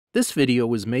This video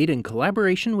was made in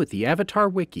collaboration with the Avatar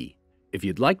Wiki. If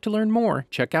you'd like to learn more,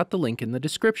 check out the link in the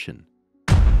description.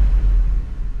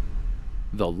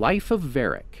 The Life of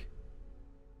Varrick.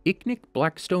 Iknik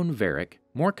Blackstone Varrick,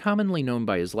 more commonly known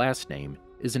by his last name,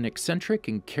 is an eccentric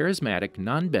and charismatic,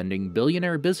 non-bending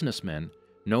billionaire businessman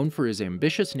known for his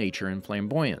ambitious nature and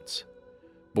flamboyance.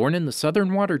 Born in the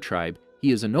Southern Water Tribe,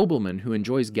 he is a nobleman who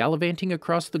enjoys gallivanting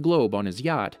across the globe on his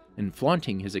yacht and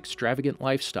flaunting his extravagant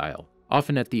lifestyle,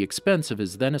 often at the expense of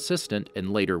his then-assistant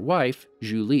and later wife,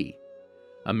 Zhu Li.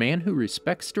 A man who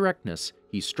respects directness,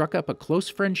 he struck up a close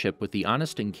friendship with the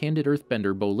honest and candid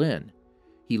earthbender Bolin.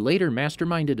 He later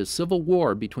masterminded a civil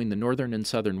war between the northern and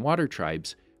southern water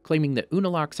tribes, claiming that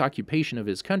Unalaq's occupation of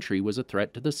his country was a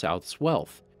threat to the South's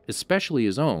wealth, especially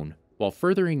his own, while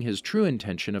furthering his true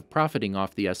intention of profiting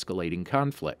off the escalating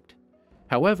conflict.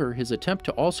 However, his attempt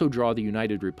to also draw the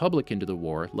United Republic into the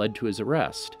war led to his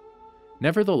arrest.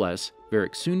 Nevertheless,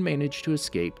 Varrick soon managed to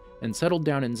escape and settled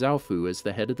down in Zaofu as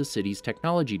the head of the city's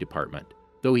technology department,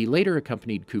 though he later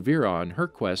accompanied Kuvira on her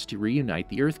quest to reunite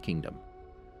the Earth Kingdom.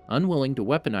 Unwilling to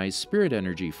weaponize spirit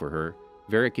energy for her,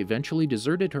 Varrick eventually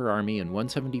deserted her army in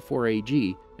 174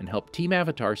 AG and helped Team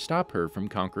Avatar stop her from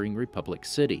conquering Republic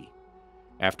City.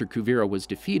 After Kuvira was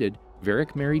defeated,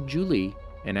 Varrick married Zhu Li,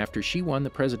 and after she won the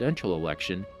presidential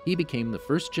election, he became the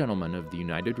first gentleman of the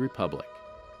United Republic.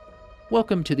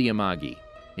 Welcome to the Amagi.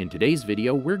 In today's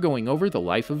video, we're going over the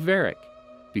life of Varrick.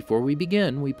 Before we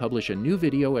begin, we publish a new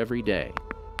video every day,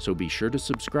 so be sure to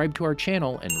subscribe to our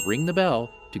channel and ring the bell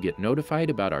to get notified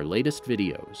about our latest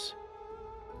videos.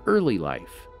 Early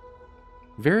life.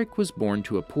 Varrick was born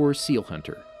to a poor seal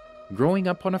hunter. Growing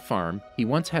up on a farm, he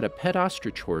once had a pet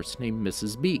ostrich horse named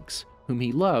Mrs. Beaks, whom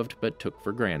he loved but took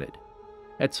for granted.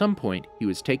 At some point, he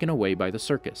was taken away by the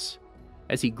circus.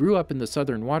 As he grew up in the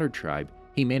Southern Water Tribe,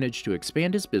 he managed to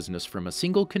expand his business from a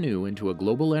single canoe into a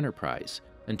global enterprise,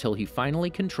 until he finally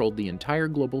controlled the entire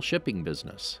global shipping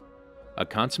business. A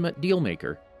consummate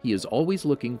dealmaker, he is always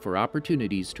looking for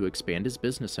opportunities to expand his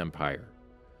business empire.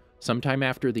 Sometime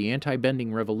after the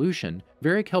anti-bending revolution,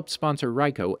 Varrick helped sponsor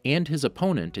Raiko and his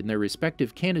opponent in their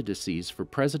respective candidacies for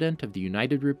President of the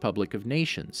United Republic of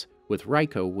Nations, with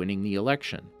Raiko winning the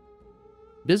election.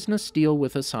 Business deal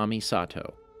with Asami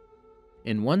Sato.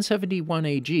 In 171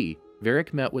 AG,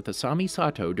 Varrick met with Asami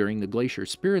Sato during the Glacier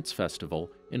Spirits Festival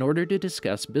in order to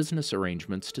discuss business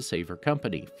arrangements to save her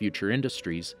company, Future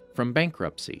Industries, from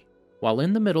bankruptcy. While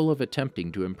in the middle of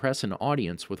attempting to impress an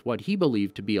audience with what he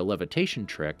believed to be a levitation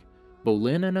trick,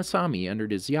 Bolin and Asami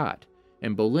entered his yacht,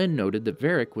 and Bolin noted that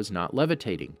Varrick was not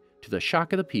levitating, to the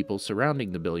shock of the people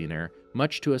surrounding the billionaire,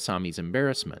 much to Asami's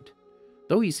embarrassment.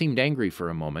 Though he seemed angry for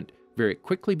a moment, Varrick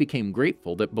quickly became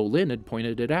grateful that Bolin had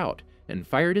pointed it out, and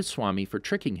fired his swami for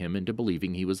tricking him into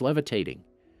believing he was levitating.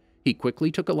 He quickly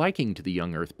took a liking to the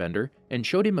young earthbender and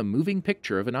showed him a moving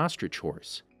picture of an ostrich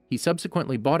horse. He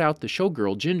subsequently bought out the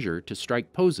showgirl Ginger to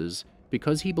strike poses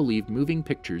because he believed moving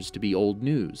pictures to be old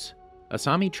news.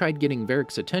 Asami tried getting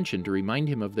Varrick's attention to remind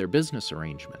him of their business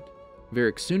arrangement.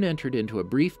 Varrick soon entered into a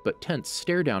brief but tense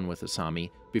stare-down with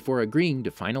Asami before agreeing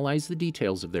to finalize the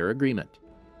details of their agreement.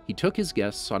 He took his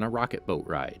guests on a rocket boat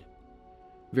ride.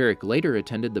 Varrick later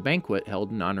attended the banquet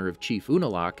held in honor of Chief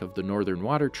Unalaq of the Northern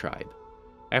Water Tribe.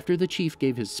 After the chief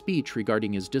gave his speech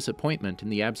regarding his disappointment in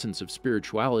the absence of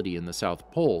spirituality in the South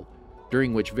Pole,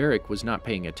 during which Varrick was not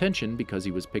paying attention because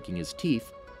he was picking his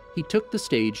teeth, he took the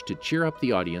stage to cheer up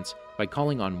the audience by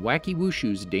calling on Wacky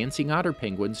Wushu's dancing otter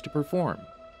penguins to perform.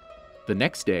 The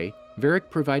next day, Varrick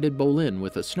provided Bolin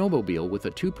with a snowmobile with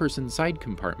a two-person side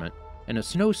compartment and a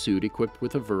snowsuit equipped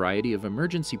with a variety of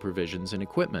emergency provisions and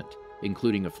equipment,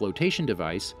 including a flotation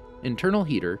device, internal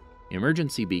heater,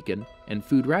 emergency beacon, and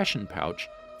food ration pouch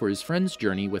for his friend's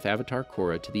journey with Avatar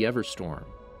Korra to the Everstorm.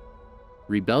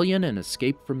 Rebellion and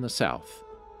escape from the south.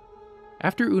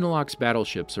 After Unalaq's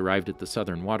battleships arrived at the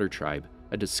Southern Water Tribe,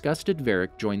 a disgusted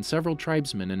Varrick joined several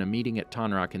tribesmen in a meeting at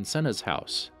Tonraq and Senna's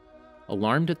house.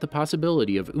 Alarmed at the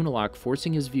possibility of Unalaq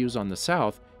forcing his views on the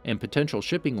south and potential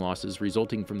shipping losses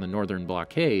resulting from the northern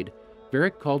blockade,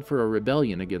 Varrick called for a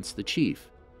rebellion against the chief.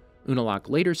 Unalaq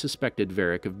later suspected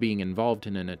Varrick of being involved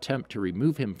in an attempt to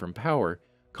remove him from power,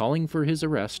 calling for his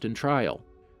arrest and trial.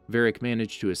 Varrick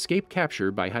managed to escape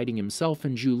capture by hiding himself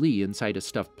and Zhu Li inside a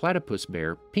stuffed platypus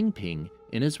bear, Ping Ping,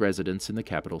 in his residence in the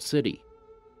capital city.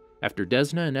 After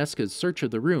Desna and Eska's search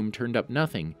of the room turned up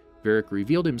nothing, Varrick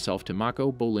revealed himself to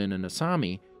Mako, Bolin, and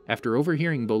Asami after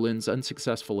overhearing Bolin's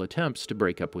unsuccessful attempts to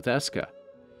break up with Eska.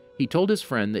 He told his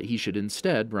friend that he should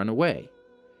instead run away.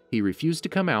 He refused to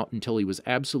come out until he was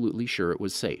absolutely sure it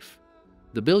was safe.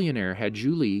 The billionaire had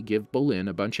Zhu Li give Bolin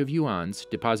a bunch of yuans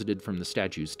deposited from the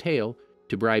statue's tail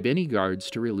to bribe any guards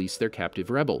to release their captive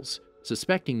rebels,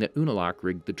 suspecting that Unalaq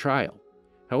rigged the trial.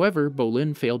 However,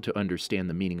 Bolin failed to understand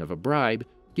the meaning of a bribe,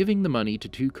 giving the money to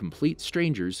two complete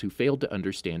strangers who failed to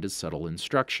understand his subtle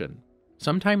instruction.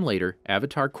 Sometime later,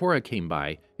 Avatar Korra came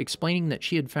by, explaining that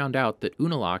she had found out that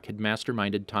Unalaq had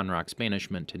masterminded Tonraq's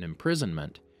banishment and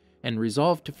imprisonment, and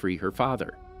resolved to free her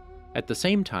father. At the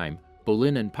same time,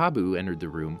 Bolin and Pabu entered the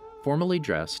room, formally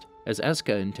dressed, as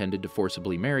Eska intended to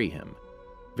forcibly marry him.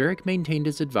 Varrick maintained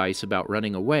his advice about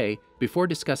running away before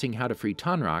discussing how to free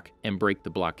Tonraq and break the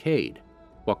blockade.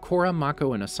 While Korra,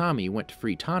 Mako, and Asami went to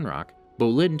free Tonraq,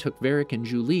 Bolin took Varrick and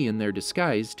Zhu Li in their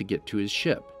disguise to get to his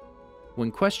ship.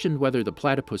 When questioned whether the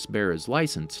platypus bear is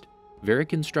licensed,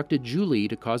 Varrick instructed Zhu Li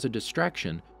to cause a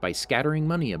distraction by scattering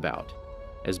money about.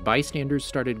 As bystanders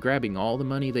started grabbing all the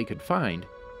money they could find,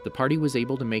 the party was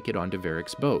able to make it onto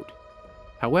Varrick's boat.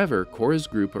 However, Korra's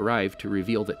group arrived to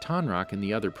reveal that Tonraq and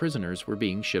the other prisoners were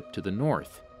being shipped to the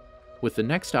north. With the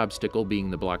next obstacle being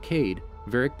the blockade,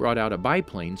 Varrick brought out a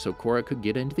biplane so Korra could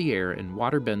get into the air and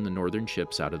waterbend the northern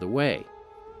ships out of the way.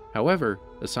 However,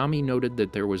 Asami noted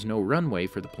that there was no runway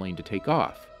for the plane to take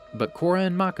off, but Korra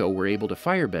and Mako were able to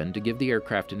firebend to give the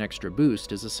aircraft an extra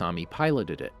boost as Asami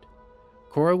piloted it.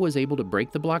 Korra was able to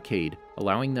break the blockade,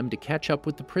 allowing them to catch up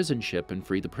with the prison ship and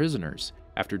free the prisoners,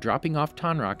 after dropping off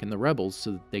Tonraq and the rebels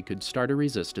so that they could start a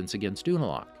resistance against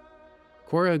Unalaq.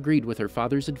 Korra agreed with her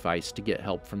father's advice to get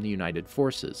help from the united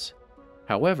forces.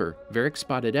 However, Varrick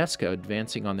spotted Eska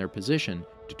advancing on their position,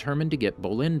 determined to get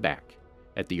Bolin back.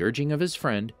 At the urging of his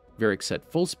friend, Varrick set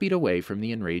full speed away from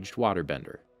the enraged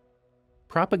waterbender.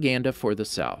 Propaganda for the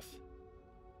South.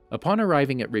 Upon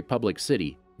arriving at Republic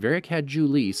City, Varrick had Zhu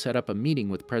Li set up a meeting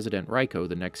with President Raiko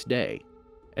the next day.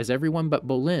 As everyone but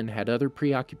Bolin had other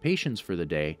preoccupations for the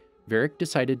day, Varrick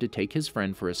decided to take his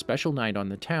friend for a special night on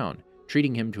the town,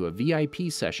 treating him to a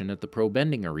VIP session at the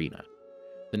pro-bending arena.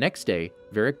 The next day,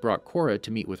 Varrick brought Korra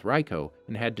to meet with Raiko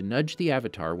and had to nudge the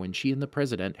Avatar when she and the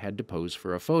President had to pose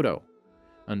for a photo.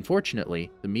 Unfortunately,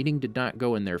 the meeting did not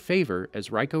go in their favor as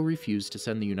Raiko refused to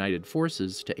send the United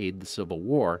Forces to aid the Civil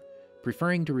War,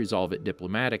 preferring to resolve it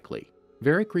diplomatically.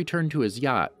 Varrick returned to his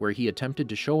yacht where he attempted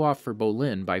to show off for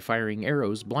Bolin by firing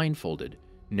arrows blindfolded,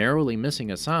 narrowly missing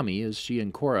Asami as she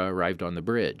and Korra arrived on the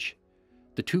bridge.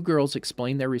 The two girls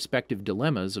explained their respective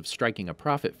dilemmas of striking a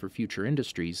profit for future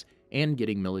industries and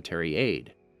getting military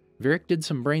aid. Varrick did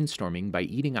some brainstorming by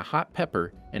eating a hot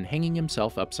pepper and hanging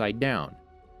himself upside down.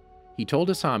 He told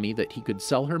Asami that he could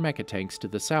sell her mecha tanks to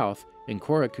the south and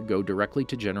Korra could go directly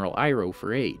to General Iroh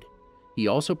for aid. He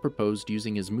also proposed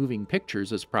using his moving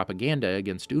pictures as propaganda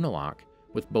against Unalaq,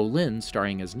 with Bolin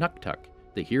starring as Nuktuk,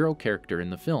 the hero character in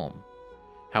the film.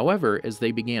 However, as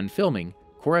they began filming,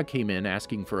 Korra came in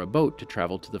asking for a boat to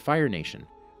travel to the Fire Nation,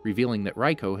 revealing that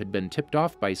Raiko had been tipped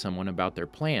off by someone about their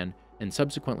plan and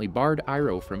subsequently barred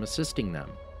Iroh from assisting them.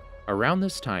 Around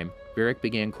this time, Varrick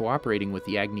began cooperating with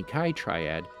the Agni Kai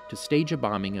Triad to stage a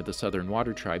bombing of the Southern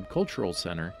Water Tribe Cultural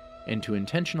Center and to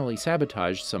intentionally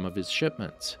sabotage some of his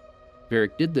shipments.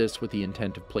 Varrick did this with the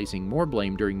intent of placing more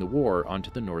blame during the war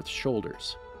onto the North's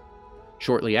shoulders.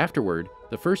 Shortly afterward,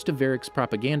 the first of Varrick's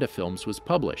propaganda films was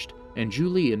published, and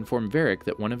Zhu Li informed Varrick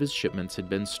that one of his shipments had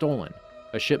been stolen,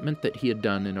 a shipment that he had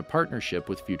done in a partnership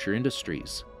with Future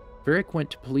Industries. Varrick went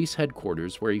to police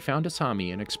headquarters where he found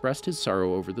Asami and expressed his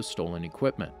sorrow over the stolen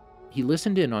equipment. He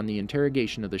listened in on the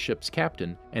interrogation of the ship's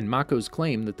captain and Mako's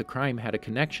claim that the crime had a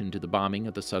connection to the bombing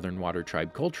of the Southern Water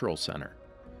Tribe Cultural Center.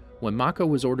 When Mako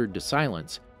was ordered to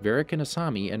silence, Varrick and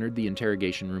Asami entered the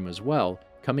interrogation room as well,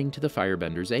 coming to the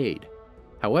firebender's aid.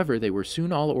 However, they were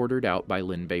soon all ordered out by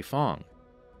Lin Beifong.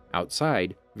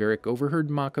 Outside, Varrick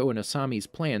overheard Mako and Asami's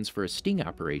plans for a sting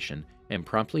operation and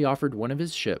promptly offered one of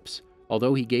his ships,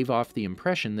 although he gave off the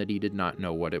impression that he did not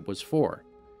know what it was for.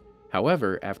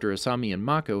 However, after Asami and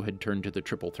Mako had turned to the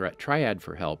Triple Threat Triad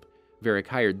for help, Varrick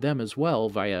hired them as well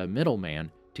via a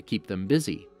middleman to keep them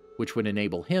busy, which would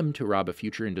enable him to rob a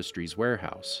Future Industries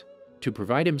warehouse. To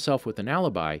provide himself with an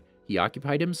alibi, he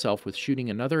occupied himself with shooting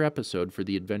another episode for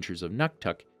the adventures of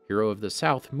Nuktuk, hero of the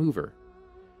South Mover.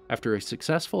 After a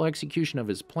successful execution of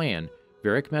his plan,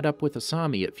 Varrick met up with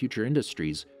Asami at Future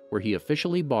Industries, where he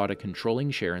officially bought a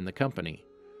controlling share in the company.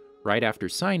 Right after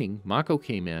signing, Mako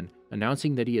came in,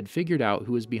 announcing that he had figured out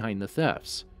who was behind the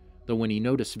thefts, though when he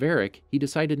noticed Varrick, he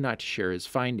decided not to share his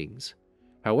findings.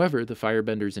 However, the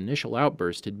firebender's initial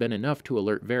outburst had been enough to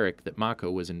alert Varrick that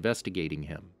Mako was investigating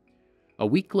him. A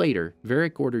week later,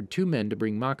 Varrick ordered two men to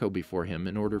bring Mako before him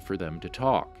in order for them to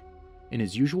talk. In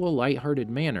his usual light-hearted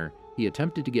manner, he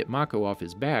attempted to get Mako off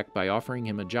his back by offering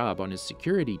him a job on his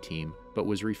security team, but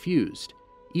was refused,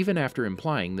 even after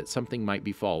implying that something might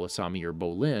befall Asami or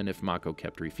Bolin if Mako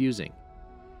kept refusing.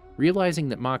 Realizing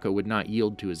that Mako would not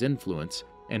yield to his influence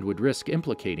and would risk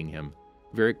implicating him,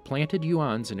 Varrick planted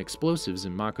yuans and explosives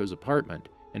in Mako's apartment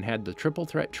and had the triple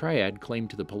threat triad claim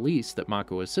to the police that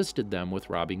Mako assisted them with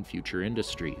robbing future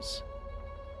industries.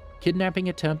 Kidnapping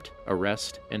attempt,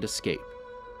 arrest, and escape.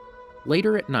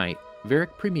 Later at night,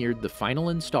 Varrick premiered the final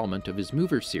installment of his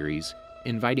Mover series,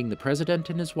 inviting the president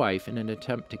and his wife in an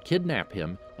attempt to kidnap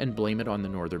him and blame it on the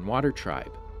Northern Water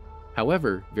Tribe.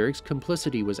 However, Varrick's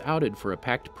complicity was outed for a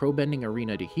packed pro-bending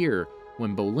arena to hear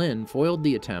when Bolin foiled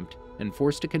the attempt and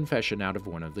forced a confession out of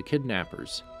one of the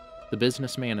kidnappers. The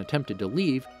businessman attempted to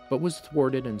leave, but was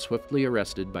thwarted and swiftly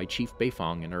arrested by Chief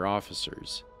Beifong and her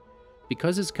officers.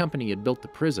 Because his company had built the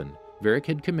prison, Varrick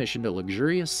had commissioned a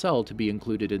luxurious cell to be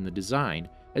included in the design,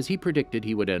 as he predicted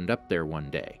he would end up there one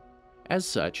day. As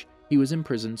such, he was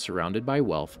imprisoned surrounded by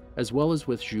wealth, as well as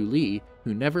with Zhu Li,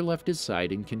 who never left his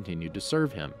side and continued to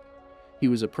serve him. He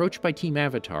was approached by Team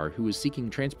Avatar, who was seeking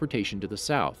transportation to the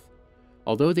south.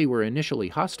 Although they were initially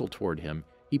hostile toward him,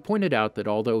 he pointed out that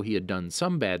although he had done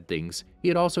some bad things, he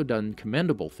had also done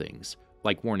commendable things,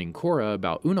 like warning Korra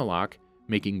about Unalaq,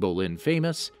 making Bolin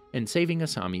famous, and saving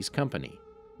Asami's company.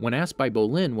 When asked by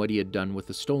Bolin what he had done with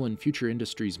the stolen Future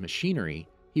Industries machinery,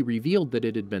 he revealed that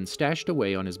it had been stashed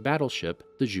away on his battleship,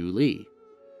 the Zhu Li.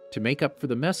 To make up for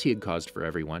the mess he had caused for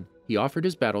everyone, he offered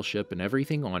his battleship and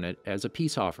everything on it as a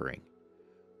peace offering.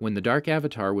 When the Dark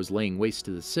Avatar was laying waste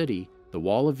to the city, the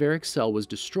wall of Varrick's cell was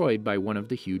destroyed by one of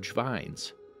the huge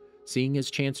vines. Seeing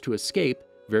his chance to escape,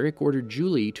 Varrick ordered Zhu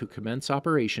Li to commence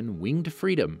Operation Winged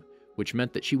Freedom, which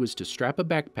meant that she was to strap a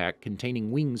backpack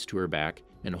containing wings to her back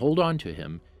and hold on to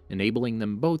him, enabling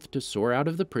them both to soar out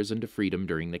of the prison to freedom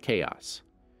during the chaos.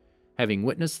 Having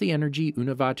witnessed the energy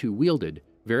Unavatu wielded,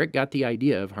 Varrick got the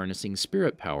idea of harnessing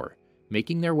spirit power.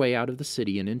 Making their way out of the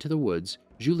city and into the woods,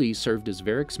 Zhu Li served as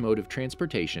Varrick's mode of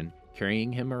transportation,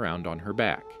 carrying him around on her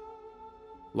back.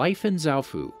 Life in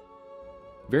Zaofu.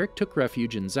 Varrick took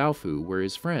refuge in Zaofu, where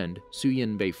his friend,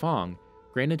 Suyin Beifong,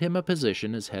 granted him a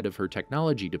position as head of her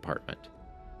technology department.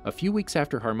 A few weeks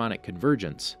after harmonic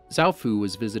convergence, Zaofu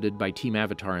was visited by Team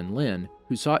Avatar and Lin,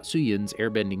 who sought Suyin's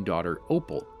airbending daughter,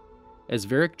 Opal. As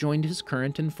Varrick joined his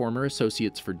current and former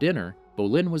associates for dinner,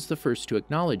 Bolin was the first to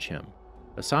acknowledge him.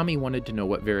 Asami wanted to know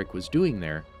what Varrick was doing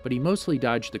there, but he mostly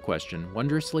dodged the question,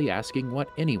 wondrously asking what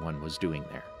anyone was doing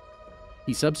there.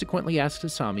 He subsequently asked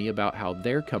Asami about how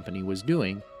their company was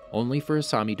doing, only for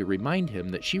Asami to remind him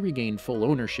that she regained full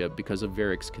ownership because of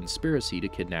Varrick's conspiracy to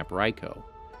kidnap Raiko.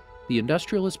 The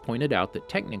industrialist pointed out that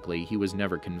technically he was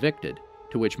never convicted,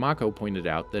 to which Mako pointed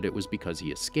out that it was because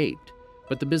he escaped,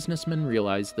 but the businessman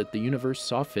realized that the universe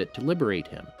saw fit to liberate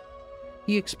him.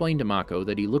 He explained to Mako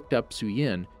that he looked up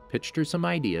Suyin, pitched her some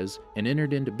ideas, and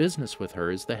entered into business with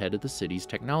her as the head of the city's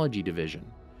technology division.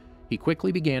 He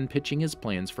quickly began pitching his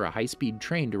plans for a high-speed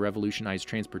train to revolutionize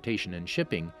transportation and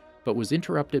shipping, but was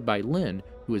interrupted by Lin,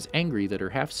 who was angry that her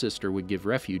half-sister would give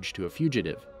refuge to a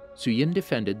fugitive. Suyin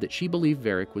defended that she believed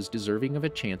Varrick was deserving of a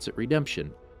chance at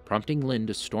redemption, prompting Lin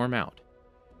to storm out.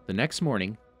 The next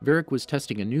morning, Varrick was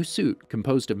testing a new suit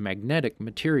composed of magnetic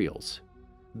materials.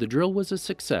 The drill was a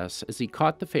success as he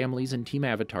caught the family's and Team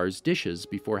Avatar's dishes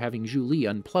before having Zhu Li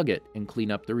unplug it and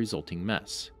clean up the resulting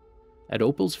mess. At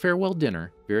Opal's farewell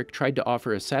dinner, Varrick tried to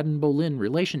offer a saddened Bolin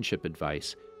relationship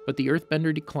advice, but the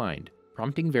earthbender declined,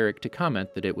 prompting Varrick to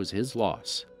comment that it was his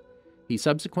loss. He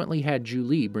subsequently had Zhu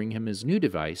Li bring him his new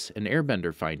device, an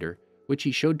airbender finder, which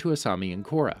he showed to Asami and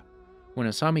Korra. When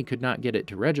Asami could not get it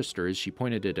to register as she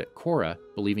pointed it at Korra,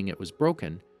 believing it was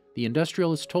broken, the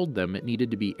industrialist told them it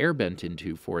needed to be airbent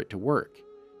into for it to work.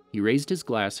 He raised his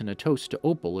glass in a toast to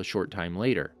Opal a short time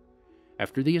later.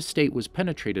 After the estate was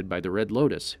penetrated by the Red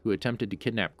Lotus, who attempted to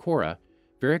kidnap Korra,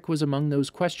 Varrick was among those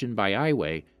questioned by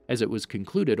Aiwei, as it was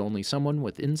concluded only someone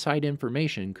with inside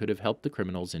information could have helped the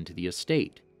criminals into the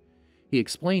estate. He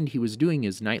explained he was doing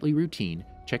his nightly routine,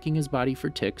 checking his body for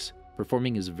ticks,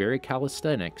 performing his Varrick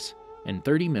calisthenics, and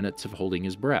 30 minutes of holding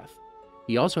his breath.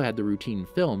 He also had the routine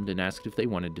filmed and asked if they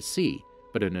wanted to see,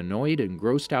 but an annoyed and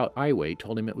grossed out Aiwei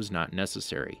told him it was not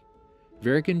necessary.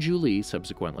 Varrick and Zhu Li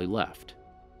subsequently left.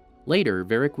 Later,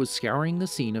 Varrick was scouring the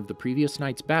scene of the previous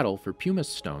night's battle for pumice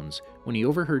stones when he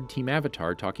overheard Team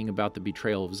Avatar talking about the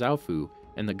betrayal of Zaofu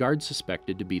and the guard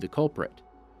suspected to be the culprit.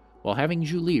 While having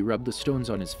Zhu Li rub the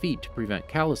stones on his feet to prevent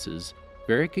calluses,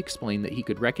 Varrick explained that he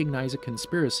could recognize a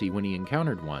conspiracy when he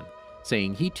encountered one,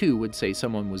 saying he too would say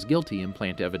someone was guilty and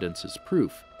plant evidence as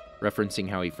proof, referencing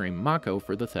how he framed Mako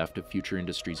for the theft of Future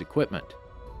Industries equipment.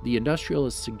 The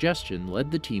industrialist's suggestion led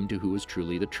the team to who was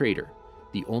truly the traitor,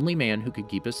 the only man who could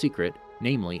keep a secret,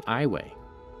 namely Aiwei.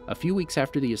 A few weeks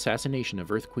after the assassination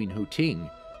of Earth Queen Ho Ting,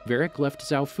 Varrick left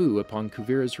Zaofu upon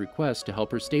Kuvira's request to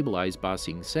help her stabilize Ba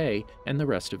Sing Se and the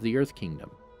rest of the Earth Kingdom.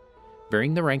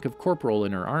 Bearing the rank of corporal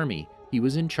in her army, he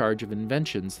was in charge of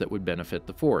inventions that would benefit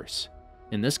the force.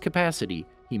 In this capacity,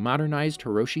 he modernized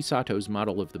Hiroshi Sato's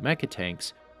model of the mecha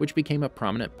tanks, which became a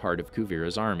prominent part of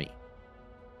Kuvira's army.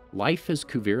 Life as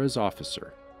Kuvira's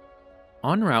officer.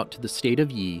 En route to the state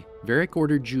of Yi, Varrick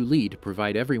ordered Zhu Li to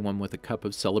provide everyone with a cup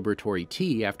of celebratory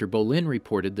tea after Bolin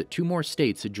reported that 2 more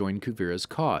states had joined Kuvira's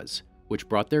cause, which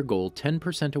brought their goal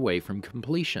 10% away from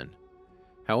completion.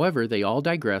 However, they all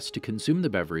digressed to consume the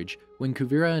beverage when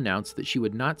Kuvira announced that she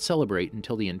would not celebrate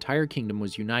until the entire kingdom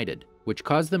was united, which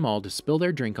caused them all to spill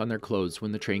their drink on their clothes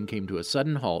when the train came to a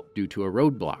sudden halt due to a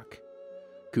roadblock.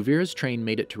 Kuvira's train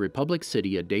made it to Republic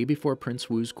City a day before Prince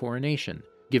Wu's coronation,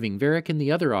 giving Varrick and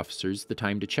the other officers the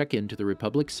time to check into the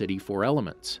Republic City 4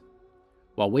 elements.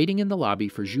 While waiting in the lobby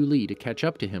for Zhu Li to catch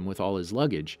up to him with all his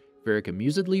luggage, Varrick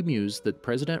amusedly mused that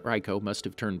President Raiko must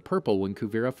have turned purple when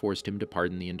Kuvira forced him to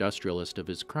pardon the industrialist of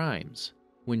his crimes.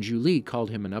 When Zhu Li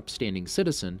called him an upstanding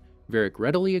citizen, Varrick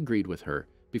readily agreed with her,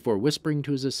 before whispering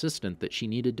to his assistant that she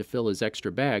needed to fill his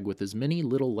extra bag with as many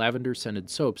little lavender-scented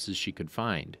soaps as she could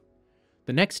find.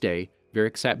 The next day,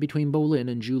 Varrick sat between Bolin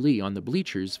and Zhu Li on the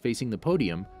bleachers facing the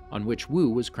podium on which Wu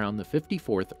was crowned the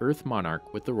 54th Earth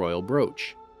Monarch with the royal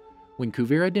brooch. When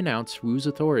Kuvira denounced Wu's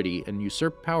authority and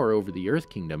usurped power over the Earth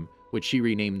Kingdom, which she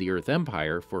renamed the Earth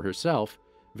Empire, for herself,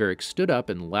 Varrick stood up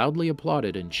and loudly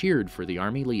applauded and cheered for the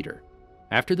army leader.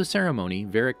 After the ceremony,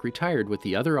 Varrick retired with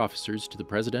the other officers to the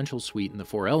presidential suite in the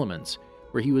 4 elements,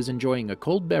 where he was enjoying a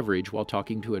cold beverage while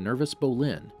talking to a nervous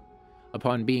Bolin.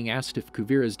 Upon being asked if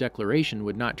Kuvira's declaration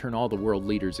would not turn all the world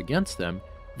leaders against them,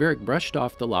 Varrick brushed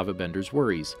off the lava bender's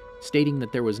worries, stating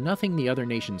that there was nothing the other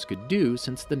nations could do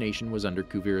since the nation was under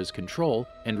Kuvira's control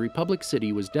and Republic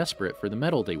City was desperate for the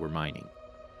metal they were mining.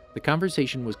 The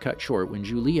conversation was cut short when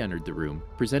Zhu Li entered the room,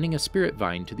 presenting a spirit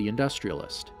vine to the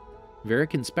industrialist.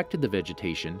 Varrick inspected the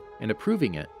vegetation and,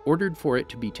 approving it, ordered for it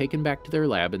to be taken back to their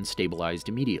lab and stabilized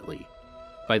immediately.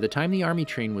 By the time the army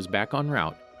train was back en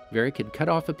route, Varrick had cut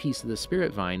off a piece of the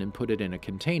spirit vine and put it in a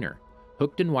container,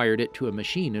 hooked and wired it to a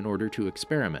machine in order to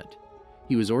experiment.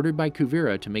 He was ordered by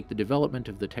Kuvira to make the development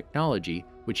of the technology,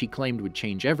 which he claimed would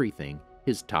change everything,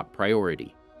 his top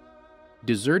priority.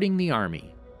 Deserting the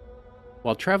army.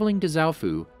 While traveling to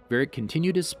Zaofu, Varrick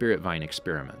continued his spirit vine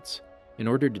experiments. In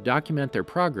order to document their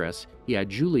progress, he had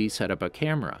Zhu Li set up a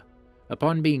camera.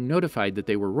 Upon being notified that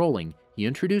they were rolling, he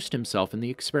introduced himself in the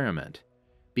experiment.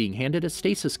 Being handed a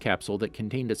stasis capsule that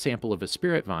contained a sample of a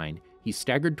spirit vine, he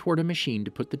staggered toward a machine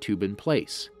to put the tube in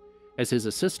place. As his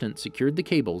assistant secured the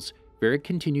cables, Varrick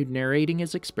continued narrating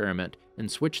his experiment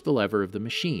and switched the lever of the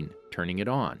machine, turning it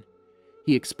on.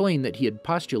 He explained that he had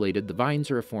postulated the vines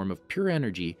are a form of pure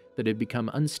energy that had become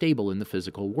unstable in the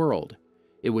physical world.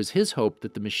 It was his hope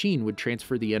that the machine would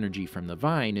transfer the energy from the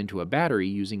vine into a battery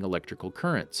using electrical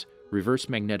currents, reverse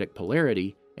magnetic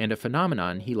polarity, and a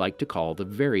phenomenon he liked to call the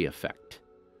Varrick effect.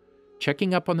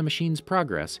 Checking up on the machine's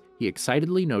progress, he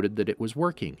excitedly noted that it was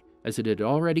working, as it had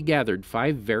already gathered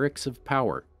 5 Varricks of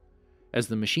power. As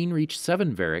the machine reached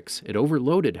 7 Varricks, it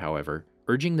overloaded, however,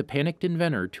 urging the panicked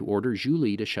inventor to order Zhu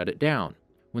Li to shut it down.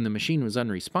 When the machine was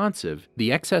unresponsive,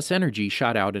 the excess energy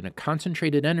shot out in a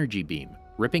concentrated energy beam,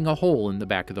 ripping a hole in the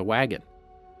back of the wagon.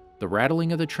 The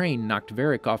rattling of the train knocked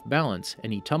Varrick off balance,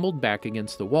 and he tumbled back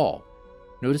against the wall.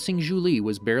 Noticing Zhu Li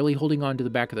was barely holding on to the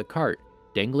back of the cart,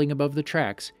 dangling above the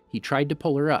tracks, he tried to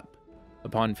pull her up.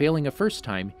 Upon failing a first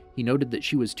time, he noted that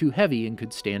she was too heavy and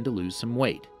could stand to lose some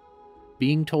weight.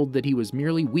 Being told that he was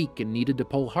merely weak and needed to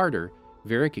pull harder,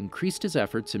 Varrick increased his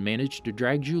efforts and managed to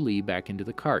drag Zhu Li back into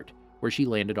the cart, where she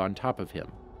landed on top of him.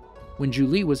 When Zhu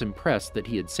Li was impressed that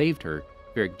he had saved her,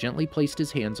 Varrick gently placed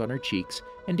his hands on her cheeks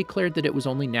and declared that it was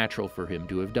only natural for him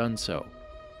to have done so.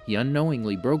 He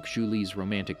unknowingly broke Zhu Li's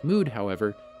romantic mood,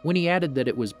 however, when he added that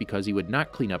it was because he would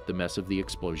not clean up the mess of the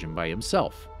explosion by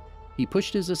himself. He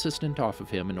pushed his assistant off of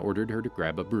him and ordered her to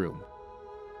grab a broom.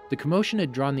 The commotion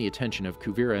had drawn the attention of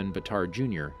Kuvira and Batar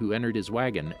Jr., who entered his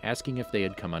wagon, asking if they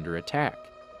had come under attack.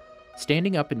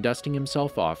 Standing up and dusting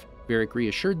himself off, Varrick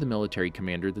reassured the military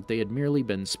commander that they had merely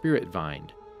been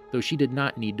spirit-vined, though she did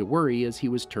not need to worry as he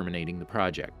was terminating the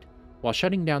project. While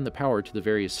shutting down the power to the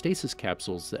various stasis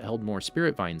capsules that held more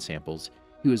spirit vine samples,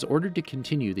 he was ordered to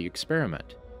continue the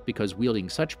experiment, because wielding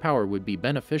such power would be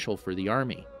beneficial for the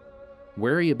army.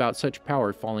 Wary about such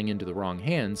power falling into the wrong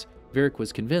hands, Varrick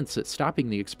was convinced that stopping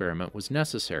the experiment was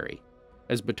necessary.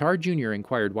 As Batar Jr.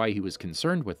 inquired why he was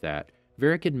concerned with that,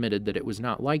 Varrick admitted that it was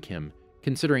not like him,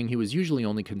 considering he was usually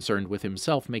only concerned with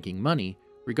himself making money,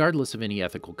 regardless of any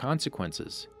ethical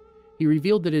consequences. He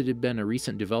revealed that it had been a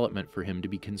recent development for him to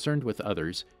be concerned with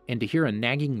others and to hear a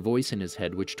nagging voice in his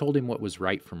head which told him what was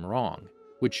right from wrong,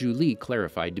 which Zhu Li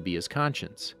clarified to be his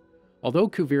conscience. Although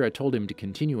Kuvira told him to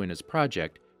continue in his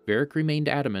project, Varrick remained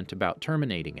adamant about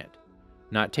terminating it.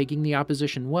 Not taking the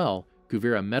opposition well,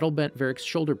 Kuvira metal-bent Varrick's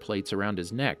shoulder plates around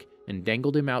his neck and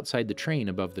dangled him outside the train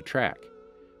above the track.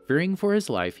 Fearing for his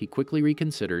life, he quickly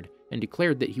reconsidered and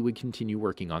declared that he would continue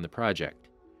working on the project.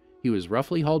 He was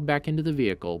roughly hauled back into the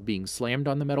vehicle, being slammed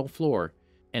on the metal floor,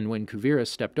 and when Kuvira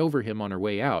stepped over him on her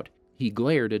way out, he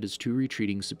glared at his two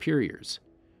retreating superiors.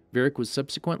 Varrick was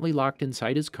subsequently locked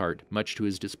inside his cart, much to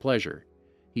his displeasure.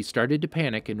 He started to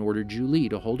panic and ordered Zhu Li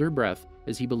to hold her breath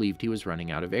as he believed he was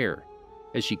running out of air.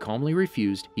 As she calmly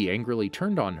refused, he angrily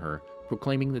turned on her,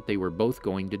 proclaiming that they were both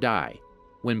going to die.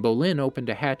 When Bolin opened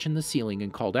a hatch in the ceiling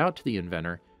and called out to the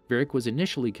inventor, Varrick was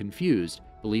initially confused,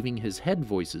 believing his head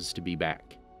voices to be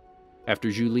back. After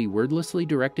Zhu Li wordlessly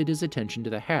directed his attention to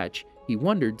the hatch, he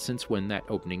wondered since when that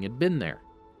opening had been there.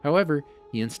 However,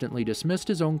 he instantly dismissed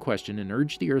his own question and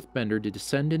urged the earthbender to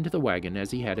descend into the wagon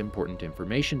as he had important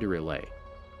information to relay.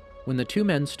 When the two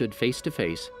men stood face to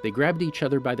face, they grabbed each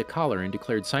other by the collar and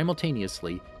declared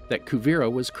simultaneously that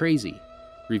Kuvira was crazy,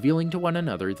 revealing to one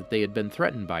another that they had been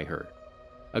threatened by her.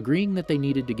 Agreeing that they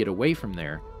needed to get away from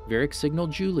there, Varrick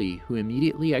signaled Zhu Li, who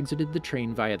immediately exited the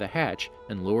train via the hatch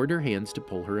and lowered her hands to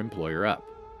pull her employer up.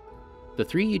 The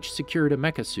three each secured a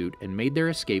mecha suit and made their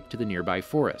escape to the nearby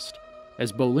forest.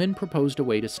 As Bolin proposed a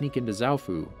way to sneak into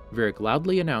Zaofu, Varrick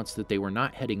loudly announced that they were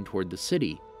not heading toward the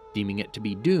city, deeming it to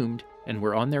be doomed, and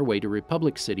were on their way to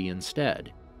Republic City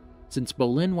instead. Since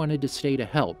Bolin wanted to stay to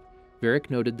help, Varrick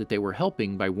noted that they were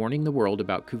helping by warning the world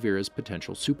about Kuvira's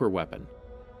potential superweapon.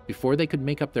 Before they could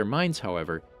make up their minds,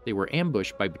 however, they were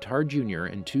ambushed by Batar Jr.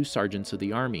 and two sergeants of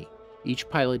the army, each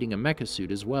piloting a mecha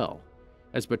suit as well.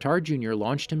 As Batar Jr.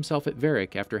 launched himself at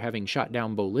Varrick after having shot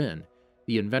down Bolin,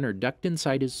 the inventor ducked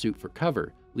inside his suit for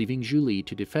cover, leaving Zhu Li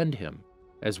to defend him.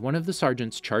 As one of the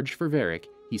sergeants charged for Varrick,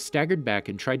 he staggered back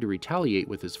and tried to retaliate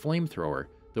with his flamethrower,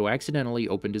 though accidentally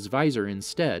opened his visor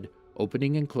instead,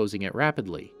 opening and closing it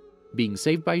rapidly. Being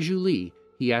saved by Zhu Li,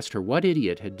 he asked her what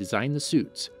idiot had designed the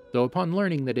suits, though upon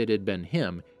learning that it had been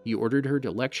him, he ordered her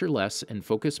to lecture less and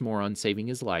focus more on saving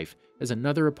his life as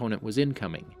another opponent was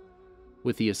incoming.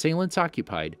 With the assailants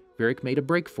occupied, Varrick made a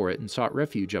break for it and sought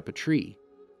refuge up a tree.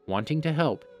 Wanting to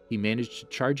help, he managed to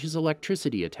charge his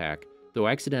electricity attack, though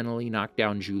accidentally knocked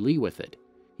down Zhu Li with it.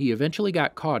 He eventually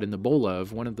got caught in the bola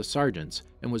of one of the sergeants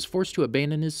and was forced to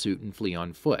abandon his suit and flee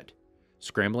on foot.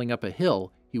 Scrambling up a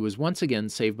hill, he was once again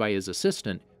saved by his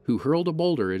assistant, who hurled a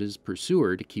boulder at his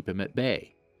pursuer to keep him at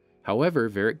bay. However,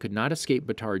 Varrick could not escape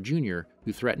Batar Jr.,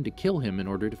 who threatened to kill him in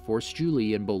order to force Zhu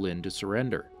Li and Bolin to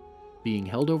surrender. Being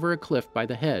held over a cliff by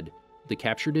the head, the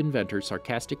captured inventor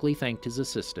sarcastically thanked his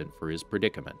assistant for his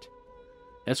predicament.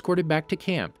 Escorted back to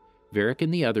camp, Varrick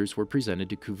and the others were presented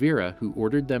to Kuvira, who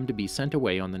ordered them to be sent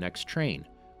away on the next train,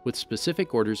 with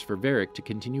specific orders for Varrick to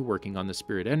continue working on the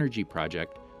Spirit Energy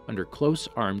project under close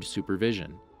armed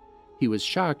supervision. He was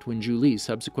shocked when Zhu Li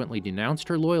subsequently denounced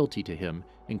her loyalty to him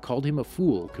and called him a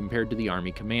fool compared to the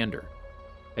army commander.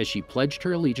 As she pledged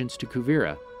her allegiance to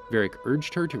Kuvira, Varrick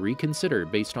urged her to reconsider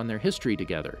based on their history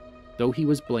together, though he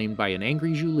was blamed by an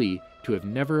angry Zhu Li to have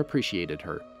never appreciated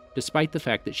her, despite the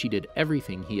fact that she did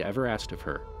everything he ever asked of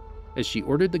her. As she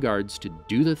ordered the guards to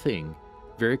do the thing,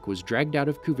 Varrick was dragged out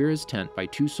of Kuvira's tent by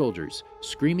two soldiers,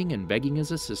 screaming and begging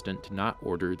his assistant to not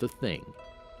order the thing.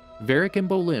 Varrick and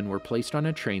Bolin were placed on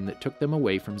a train that took them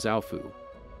away from Zaofu.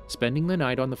 Spending the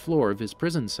night on the floor of his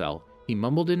prison cell, he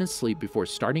mumbled in his sleep before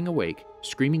starting awake,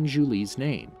 screaming Zhu Li's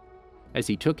name. As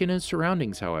he took in his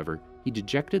surroundings, however, he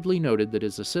dejectedly noted that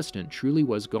his assistant truly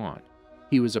was gone.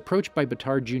 He was approached by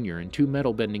Batar Jr. and two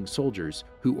metal-bending soldiers,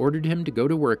 who ordered him to go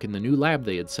to work in the new lab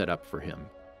they had set up for him.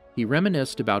 He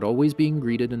reminisced about always being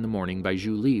greeted in the morning by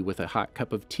Zhu Li with a hot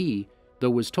cup of tea, though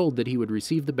was told that he would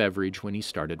receive the beverage when he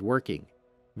started working.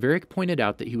 Varrick pointed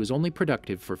out that he was only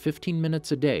productive for 15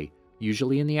 minutes a day,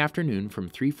 usually in the afternoon from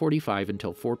 3:45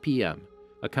 until 4 p.m.,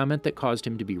 a comment that caused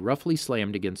him to be roughly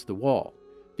slammed against the wall.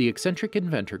 The eccentric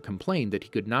inventor complained that he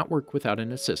could not work without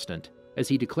an assistant, as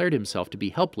he declared himself to be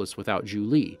helpless without Zhu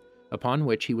Li, upon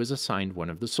which he was assigned one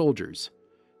of the soldiers.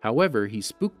 However, he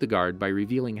spooked the guard by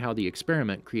revealing how the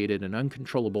experiment created an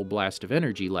uncontrollable blast of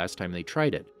energy last time they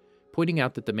tried it, pointing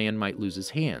out that the man might lose his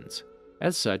hands.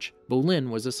 As such, Bolin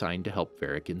was assigned to help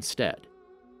Varrick instead.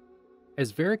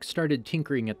 As Varrick started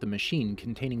tinkering at the machine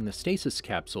containing the stasis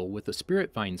capsule with a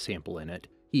spirit vine sample in it,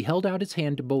 he held out his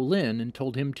hand to Bolin and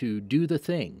told him to do the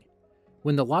thing.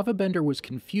 When the lava bender was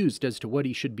confused as to what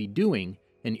he should be doing,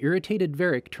 an irritated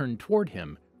Varrick turned toward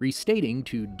him, restating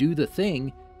to do the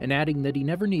thing and adding that he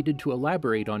never needed to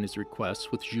elaborate on his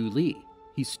requests with Zhu Li.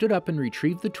 He stood up and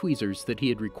retrieved the tweezers that he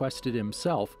had requested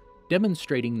himself,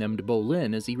 demonstrating them to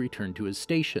Bolin as he returned to his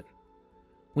station.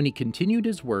 When he continued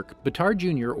his work, Batar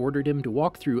Jr. ordered him to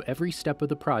walk through every step of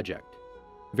the project.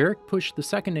 Varrick pushed the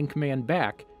second-in-command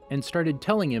back and started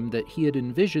telling him that he had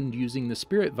envisioned using the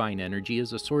Spirit Vine energy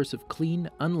as a source of clean,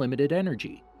 unlimited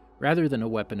energy, rather than a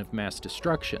weapon of mass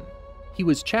destruction. He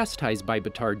was chastised by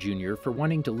Batar Jr. for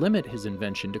wanting to limit his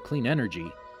invention to clean energy,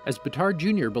 as Batar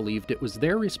Jr. believed it was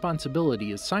their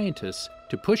responsibility as scientists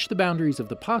to push the boundaries of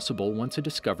the possible once a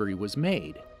discovery was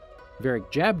made.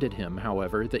 Varrick jabbed at him,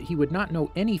 however, that he would not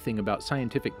know anything about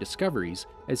scientific discoveries,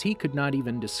 as he could not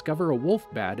even discover a wolf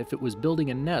bat if it was building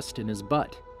a nest in his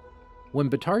butt. When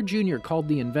Batar Jr. called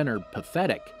the inventor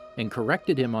pathetic and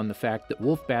corrected him on the fact that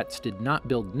wolf bats did not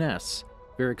build nests,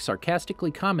 Varrick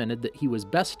sarcastically commented that he was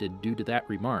bested due to that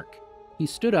remark. He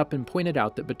stood up and pointed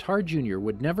out that Batar Jr.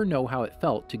 would never know how it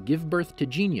felt to give birth to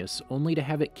genius only to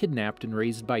have it kidnapped and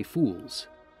raised by fools.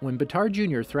 When Batar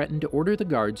Jr. threatened to order the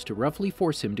guards to roughly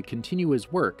force him to continue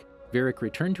his work, Varrick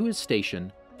returned to his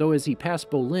station, though as he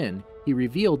passed Bolin, he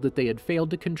revealed that they had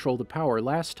failed to control the power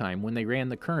last time when they ran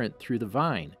the current through the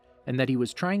vine, and that he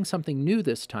was trying something new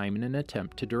this time in an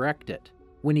attempt to direct it.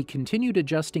 When he continued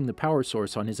adjusting the power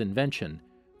source on his invention,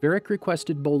 Varrick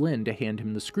requested Bolin to hand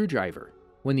him the screwdriver.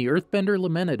 When the earthbender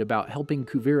lamented about helping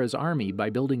Kuvira's army by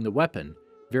building the weapon,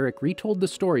 Varrick retold the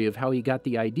story of how he got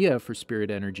the idea for spirit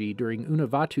energy during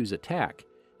Unavatu's attack,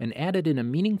 and added in a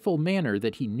meaningful manner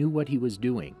that he knew what he was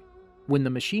doing. When the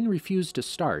machine refused to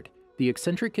start, the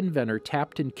eccentric inventor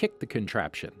tapped and kicked the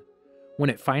contraption.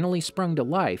 When it finally sprung to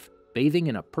life, bathing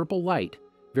in a purple light,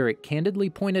 Varrick candidly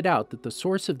pointed out that the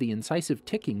source of the incisive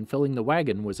ticking filling the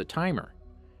wagon was a timer.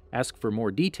 Asked for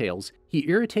more details, he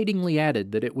irritatingly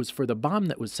added that it was for the bomb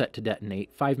that was set to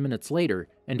detonate 5 minutes later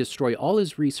and destroy all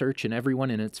his research and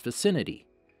everyone in its vicinity.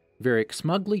 Varrick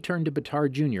smugly turned to Batar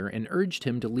Jr. and urged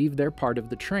him to leave their part of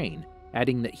the train,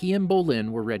 adding that he and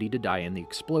Bolin were ready to die in the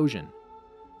explosion.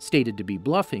 Stated to be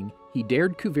bluffing, he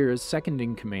dared Kuvira's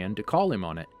second-in-command to call him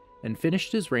on it, and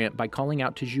finished his rant by calling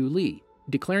out to Zhu Li,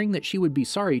 declaring that she would be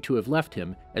sorry to have left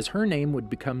him, as her name would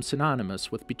become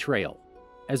synonymous with betrayal.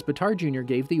 As Batar Jr.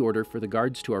 gave the order for the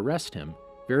guards to arrest him,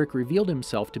 Varrick revealed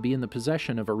himself to be in the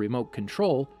possession of a remote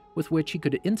control with which he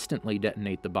could instantly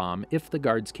detonate the bomb if the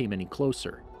guards came any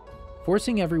closer.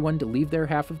 Forcing everyone to leave their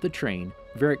half of the train,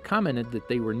 Varrick commented that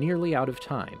they were nearly out of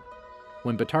time.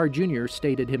 When Batar Jr.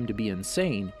 stated him to be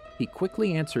insane, he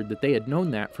quickly answered that they had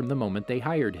known that from the moment they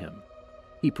hired him.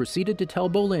 He proceeded to tell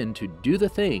Bolin to do the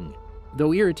thing,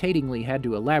 though irritatingly had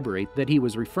to elaborate that he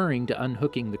was referring to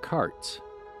unhooking the carts.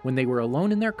 When they were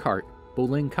alone in their cart,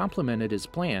 Bolin complimented his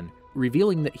plan,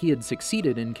 revealing that he had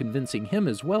succeeded in convincing him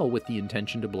as well with the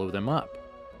intention to blow them up.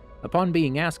 Upon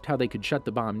being asked how they could shut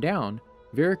the bomb down,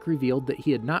 Varrick revealed that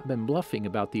he had not been bluffing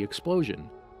about the explosion,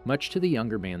 much to the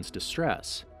younger man's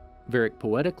distress. Varrick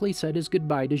poetically said his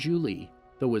goodbye to Zhu Li,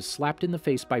 though was slapped in the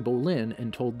face by Bolin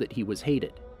and told that he was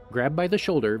hated. Grabbed by the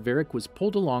shoulder, Varrick was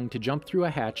pulled along to jump through a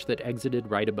hatch that exited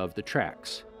right above the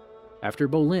tracks. After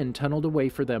Bolin tunneled away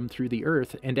for them through the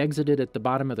earth and exited at the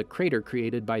bottom of the crater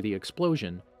created by the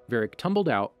explosion, Varrick tumbled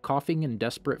out, coughing and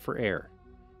desperate for air.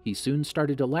 He soon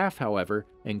started to laugh, however,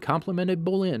 and complimented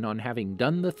Bolin on having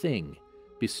done the thing,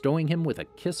 bestowing him with a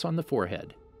kiss on the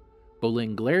forehead.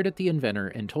 Bolin glared at the inventor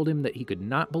and told him that he could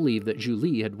not believe that Zhu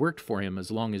Li had worked for him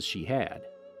as long as she had.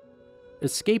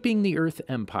 Escaping the Earth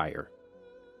Empire.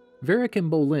 Varrick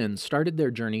and Bolin started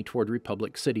their journey toward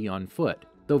Republic City on foot,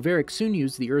 though Varrick soon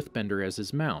used the earthbender as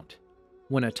his mount.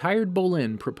 When a tired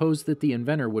Bolin proposed that the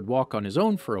inventor would walk on his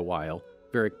own for a while,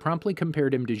 Varrick promptly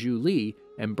compared him to Zhu Li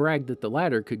and bragged that the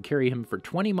latter could carry him for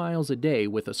 20 miles a day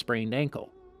with a sprained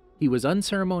ankle. He was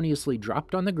unceremoniously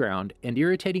dropped on the ground and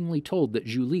irritatingly told that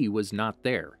Zhu Li was not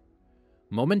there.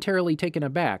 Momentarily taken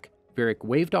aback, Varrick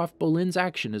waved off Bolin's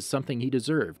action as something he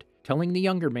deserved, telling the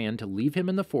younger man to leave him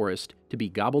in the forest to be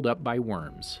gobbled up by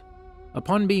worms.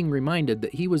 Upon being reminded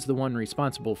that he was the one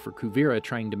responsible for Kuvira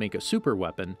trying to make a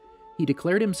superweapon, he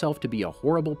declared himself to be a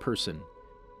horrible person.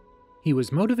 He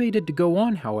was motivated to go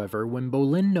on, however, when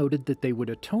Bolin noted that they would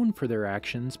atone for their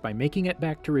actions by making it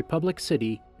back to Republic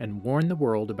City and warn the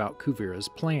world about Kuvira's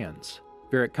plans.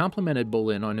 Varrick complimented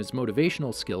Bolin on his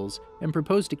motivational skills and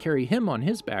proposed to carry him on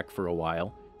his back for a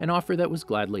while, an offer that was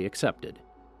gladly accepted.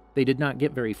 They did not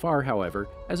get very far, however,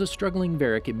 as a struggling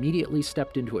Varrick immediately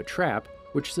stepped into a trap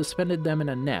which suspended them in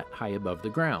a net high above the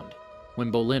ground.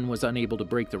 When Bolin was unable to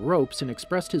break the ropes and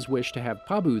expressed his wish to have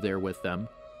Pabu there with them,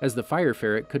 as the fire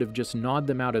ferret could have just gnawed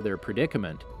them out of their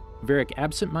predicament, Varrick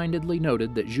absent-mindedly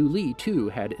noted that Zhu Li too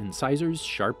had incisors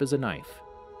sharp as a knife.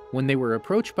 When they were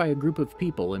approached by a group of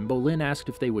people and Bolin asked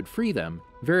if they would free them,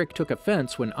 Varrick took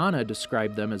offense when Anna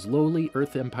described them as lowly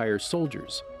Earth Empire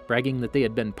soldiers, bragging that they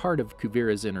had been part of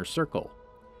Kuvira's inner circle.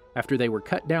 After they were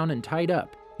cut down and tied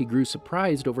up, he grew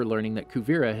surprised over learning that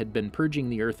Kuvira had been purging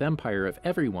the Earth Empire of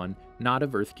everyone not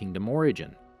of Earth Kingdom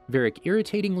origin. Varrick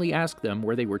irritatingly asked them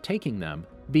where they were taking them,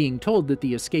 being told that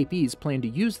the escapees planned to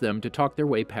use them to talk their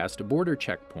way past a border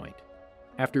checkpoint.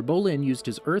 After Bolin used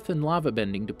his earth and lava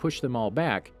bending to push them all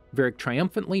back, Varrick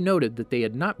triumphantly noted that they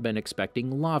had not been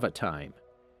expecting lava time.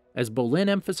 As Bolin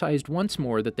emphasized once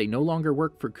more that they no longer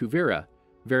worked for Kuvira,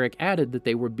 Varrick added that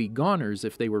they would be goners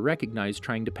if they were recognized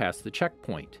trying to pass the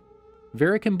checkpoint.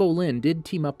 Varrick and Bolin did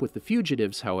team up with the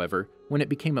fugitives, however, when it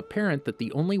became apparent that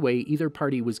the only way either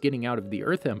party was getting out of the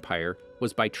Earth Empire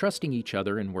was by trusting each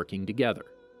other and working together.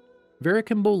 Varrick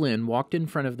and Bolin walked in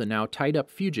front of the now tied-up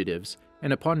fugitives,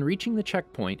 and upon reaching the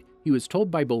checkpoint, he was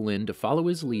told by Bolin to follow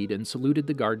his lead and saluted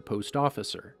the guard post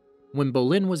officer. When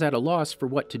Bolin was at a loss for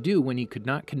what to do when he could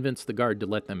not convince the guard to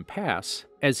let them pass,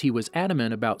 as he was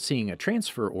adamant about seeing a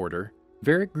transfer order,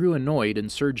 Varrick grew annoyed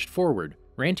and surged forward,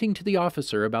 ranting to the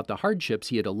officer about the hardships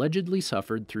he had allegedly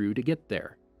suffered through to get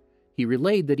there. He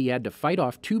relayed that he had to fight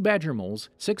off 2 badger moles,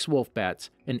 6 wolf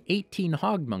bats, and 18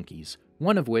 hog monkeys,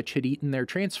 one of which had eaten their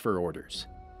transfer orders.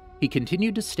 He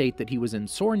continued to state that he was in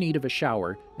sore need of a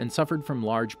shower and suffered from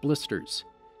large blisters.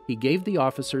 He gave the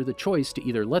officer the choice to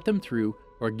either let them through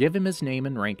or give him his name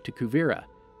and rank to Kuvira,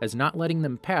 as not letting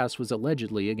them pass was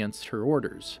allegedly against her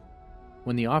orders.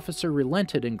 When the officer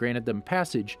relented and granted them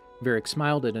passage, Varrick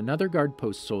smiled at another guard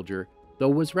post soldier, though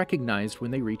was recognized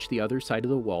when they reached the other side of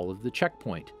the wall of the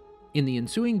checkpoint. In the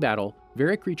ensuing battle,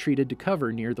 Varrick retreated to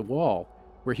cover near the wall,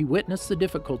 where he witnessed the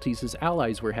difficulties his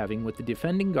allies were having with the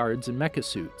defending guards and mecha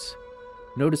suits.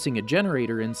 Noticing a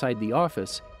generator inside the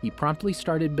office, he promptly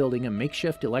started building a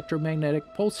makeshift electromagnetic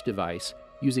pulse device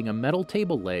using a metal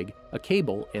table leg, a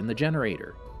cable, and the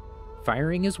generator.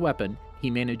 Firing his weapon, he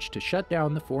managed to shut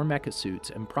down the 4 mecha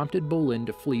suits and prompted Bolin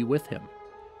to flee with him.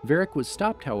 Varrick was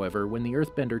stopped, however, when the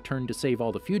earthbender turned to save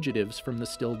all the fugitives from the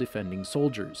still defending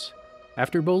soldiers.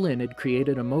 After Bolin had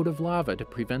created a moat of lava to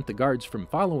prevent the guards from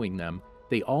following them,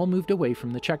 they all moved away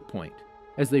from the checkpoint.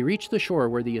 As they reached the shore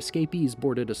where the escapees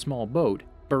boarded a small boat,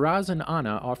 Baraz and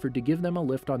Anna offered to give them a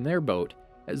lift on their boat,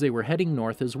 as they were heading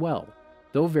north as well,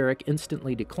 though Varrick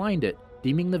instantly declined it,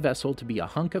 deeming the vessel to be a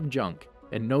hunk of junk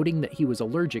and noting that he was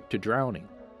allergic to drowning.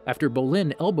 After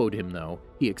Bolin elbowed him, though,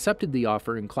 he accepted the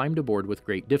offer and climbed aboard with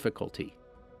great difficulty.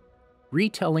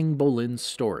 Retelling Bolin's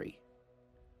story.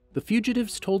 The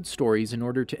fugitives told stories in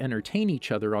order to entertain each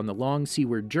other on the long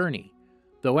seaward journey,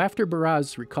 though after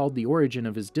Baraz recalled the origin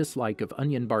of his dislike of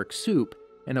onion bark soup,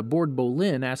 and aboard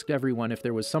Bolin asked everyone if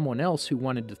there was someone else who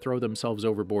wanted to throw themselves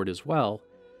overboard as well,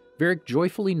 Varrick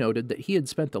joyfully noted that he had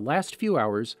spent the last few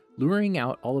hours luring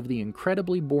out all of the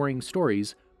incredibly boring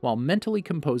stories while mentally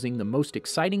composing the most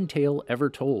exciting tale ever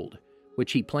told,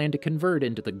 which he planned to convert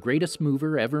into the greatest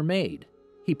mover ever made.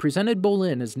 He presented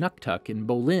Bolin as Nuktuk in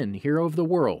Bolin, Hero of the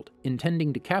World,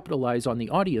 intending to capitalize on the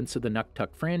audience of the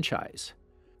Nuktuk franchise.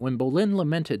 When Bolin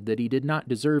lamented that he did not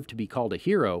deserve to be called a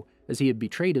hero, as he had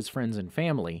betrayed his friends and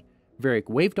family, Varrick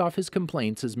waved off his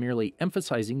complaints as merely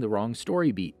emphasizing the wrong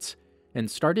story beats, and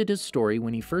started his story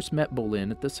when he first met Bolin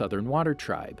at the Southern Water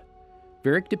Tribe.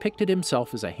 Varrick depicted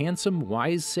himself as a handsome,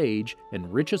 wise sage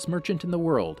and richest merchant in the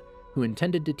world, who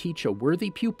intended to teach a worthy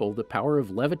pupil the power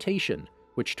of levitation,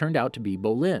 which turned out to be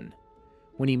Bolin.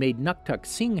 When he made Nuktuk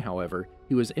sing, however,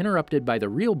 he was interrupted by the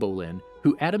real Bolin,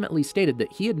 who adamantly stated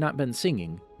that he had not been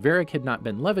singing, Varrick had not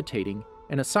been levitating,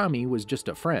 and Asami was just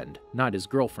a friend, not his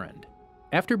girlfriend.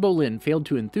 After Bolin failed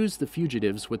to enthuse the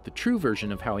fugitives with the true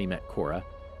version of how he met Korra,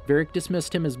 Varrick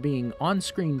dismissed him as being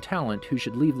on-screen talent who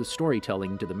should leave the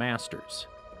storytelling to the masters.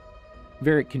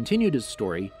 Varrick continued his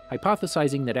story,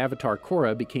 hypothesizing that Avatar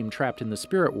Korra became trapped in the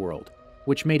spirit world,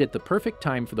 which made it the perfect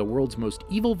time for the world's most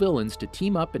evil villains to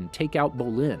team up and take out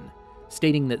Bolin,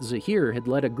 stating that Zahir had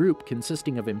led a group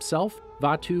consisting of himself,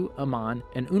 Vaatu, Aman,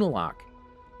 and Unalaq.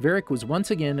 Varrick was once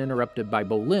again interrupted by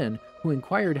Bolin, who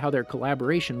inquired how their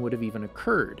collaboration would have even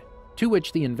occurred, to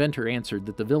which the inventor answered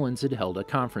that the villains had held a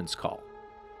conference call.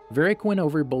 Varrick went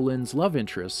over Bolin's love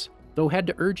interests, though had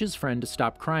to urge his friend to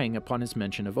stop crying upon his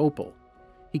mention of Opal.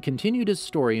 He continued his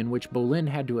story in which Bolin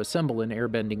had to assemble an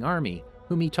airbending army,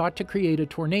 whom he taught to create a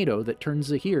tornado that turned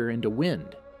Zahir into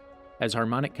wind. As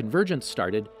harmonic convergence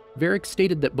started, Varrick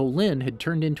stated that Bolin had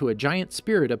turned into a giant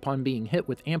spirit upon being hit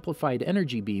with amplified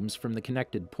energy beams from the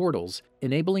connected portals,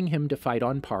 enabling him to fight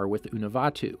on par with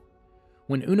Unavatu.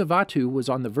 When Unavatu was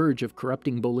on the verge of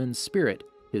corrupting Bolin's spirit,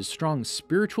 his strong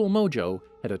spiritual mojo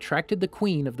had attracted the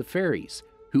queen of the fairies,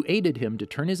 who aided him to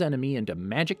turn his enemy into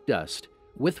magic dust,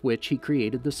 with which he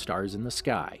created the stars in the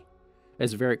sky.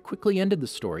 As Varrick quickly ended the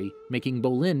story, making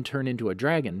Bolin turn into a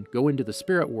dragon, go into the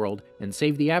spirit world, and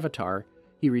save the Avatar,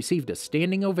 he received a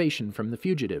standing ovation from the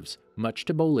fugitives, much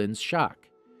to Bolin's shock.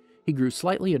 He grew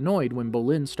slightly annoyed when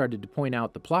Bolin started to point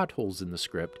out the plot holes in the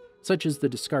script, such as the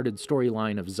discarded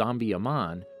storyline of zombie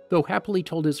Aman, though happily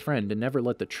told his friend to never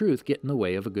let the truth get in the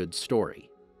way of a good story.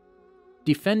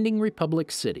 Defending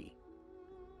Republic City.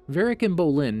 Varrick and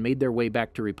Bolin made their way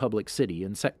back to Republic City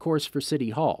and set course for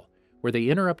City Hall, where they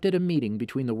interrupted a meeting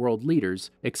between the world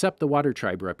leaders, except the Water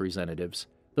Tribe representatives,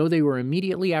 though they were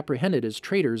immediately apprehended as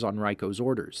traitors on Raiko's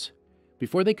orders.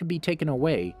 Before they could be taken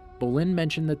away, Bolin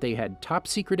mentioned that they had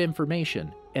top-secret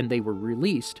information, and they were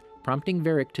released, prompting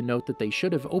Varrick to note that they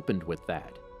should have opened with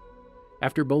that.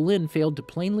 After Bolin failed to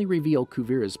plainly reveal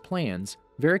Kuvira's plans,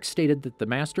 Varrick stated that the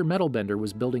master metalbender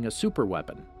was building a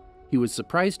superweapon. He was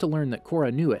surprised to learn that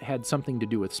Korra knew it had something to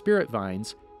do with spirit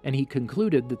vines, and he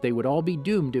concluded that they would all be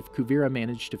doomed if Kuvira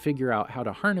managed to figure out how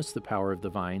to harness the power of the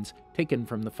vines taken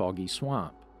from the foggy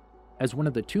swamp. As one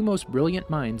of the two most brilliant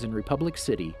minds in Republic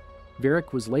City,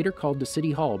 Varrick was later called to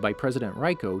City Hall by President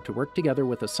Raiko to work together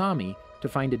with Asami to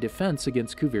find a defense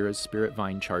against Kuvira's spirit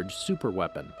vine-charged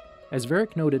superweapon. As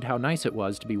Varrick noted how nice it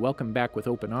was to be welcomed back with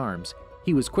open arms,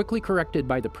 he was quickly corrected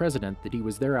by the president that he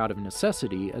was there out of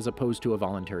necessity as opposed to a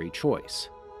voluntary choice.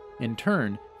 In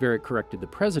turn, Varrick corrected the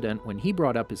president when he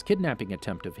brought up his kidnapping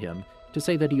attempt of him to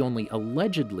say that he only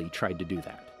allegedly tried to do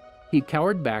that. He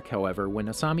cowered back, however, when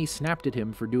Asami snapped at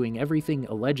him for doing everything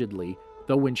allegedly,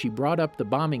 though when she brought up the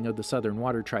bombing of the Southern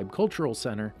Water Tribe Cultural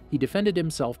Center, he defended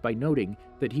himself by noting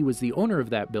that he was the owner of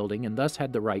that building and thus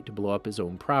had the right to blow up his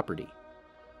own property.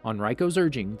 On Raiko's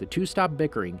urging, the two stopped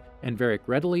bickering, and Varrick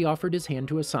readily offered his hand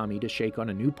to Asami to shake on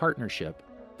a new partnership,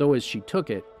 though as she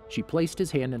took it, she placed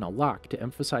his hand in a lock to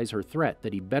emphasize her threat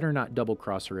that he better not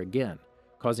double-cross her again,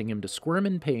 causing him to squirm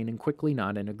in pain and quickly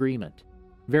nod in agreement.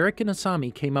 Varrick and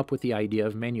Asami came up with the idea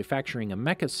of manufacturing a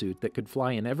mecha suit that could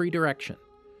fly in every direction.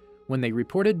 When they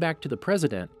reported back to the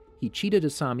president, he cheated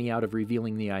Asami out of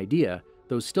revealing the idea,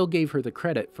 though still gave her the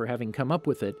credit for having come up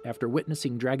with it after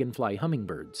witnessing dragonfly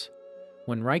hummingbirds.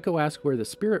 When Raiko asked where the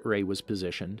spirit ray was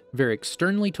positioned, Varrick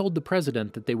sternly told the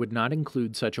president that they would not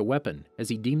include such a weapon, as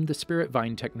he deemed the spirit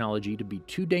vine technology to be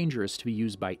too dangerous to be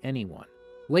used by anyone.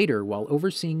 Later, while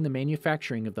overseeing the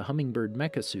manufacturing of the hummingbird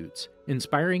mecha suits,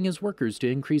 inspiring his workers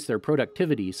to increase their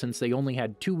productivity since they only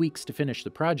had 2 weeks to finish the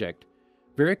project,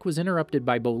 Varrick was interrupted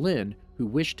by Bolin, who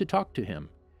wished to talk to him.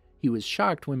 He was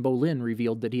shocked when Bolin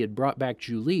revealed that he had brought back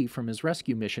Zhu Li from his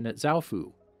rescue mission at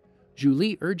Zaofu. Zhu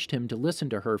Li urged him to listen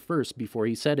to her first before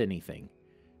he said anything.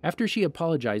 After she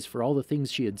apologized for all the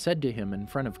things she had said to him in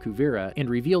front of Kuvira and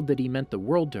revealed that he meant the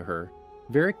world to her,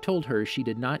 Varrick told her she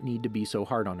did not need to be so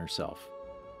hard on herself.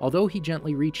 Although he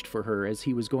gently reached for her as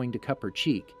he was going to cup her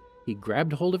cheek, he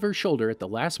grabbed hold of her shoulder at the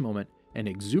last moment and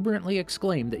exuberantly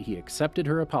exclaimed that he accepted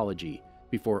her apology,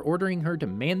 before ordering her to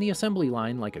man the assembly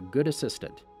line like a good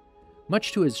assistant.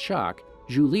 Much to his shock,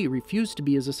 Zhu Li refused to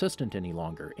be his assistant any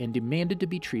longer and demanded to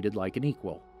be treated like an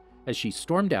equal. As she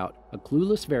stormed out, a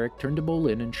clueless Varrick turned to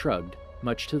Bolin and shrugged,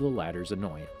 much to the latter's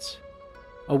annoyance.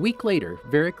 A week later,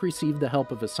 Varrick received the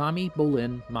help of Asami,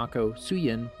 Bolin, Mako,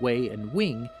 Suyin, Wei, and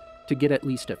Wing to get at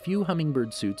least a few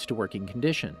hummingbird suits to working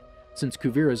condition, since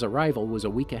Kuvira's arrival was a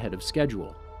week ahead of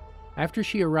schedule. After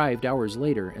she arrived hours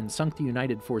later and sunk the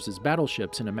United Forces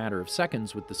battleships in a matter of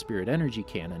seconds with the spirit energy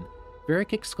cannon,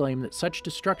 Varrick exclaimed that such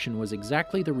destruction was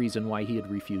exactly the reason why he had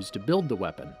refused to build the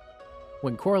weapon.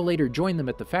 When Korra later joined them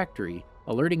at the factory,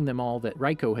 alerting them all that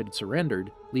Raiko had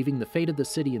surrendered, leaving the fate of the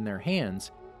city in their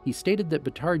hands, he stated that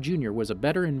Baatar Jr. was a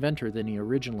better inventor than he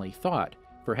originally thought,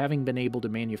 for having been able to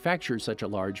manufacture such a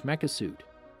large mecha suit,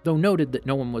 though noted that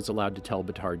no one was allowed to tell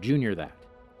Baatar Jr. that.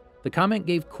 The comment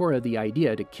gave Korra the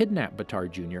idea to kidnap Baatar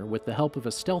Jr. with the help of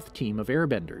a stealth team of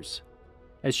airbenders.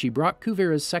 As she brought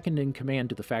Kuvira's second-in-command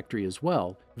to the factory as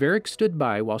well, Varrick stood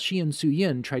by while she and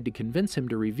Suyin tried to convince him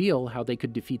to reveal how they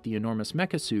could defeat the enormous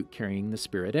mecha suit carrying the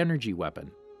spirit energy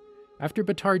weapon. After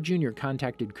Baatar Jr.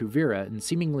 contacted Kuvira and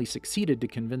seemingly succeeded to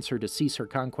convince her to cease her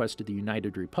conquest of the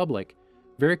United Republic,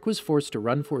 Varrick was forced to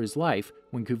run for his life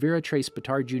when Kuvira traced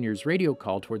Baatar Jr.'s radio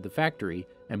call toward the factory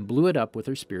and blew it up with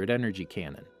her spirit energy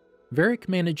cannon. Varrick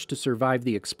managed to survive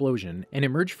the explosion and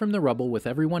emerged from the rubble with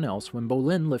everyone else when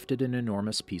Bolin lifted an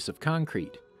enormous piece of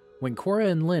concrete. When Korra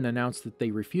and Lin announced that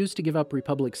they refused to give up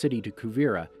Republic City to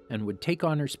Kuvira and would take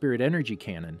on her spirit energy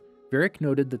cannon, Varrick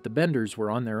noted that the Benders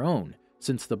were on their own,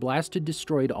 since the blast had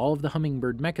destroyed all of the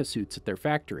hummingbird mecha suits at their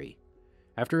factory.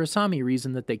 After Asami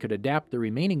reasoned that they could adapt the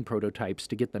remaining prototypes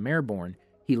to get them airborne,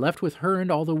 He left with her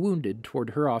and all the wounded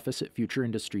toward her office at Future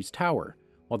Industries Tower,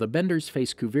 while the Benders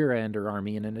faced Kuvira and her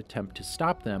army in an attempt to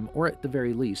stop them, or at the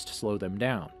very least slow them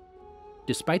down.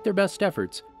 Despite their best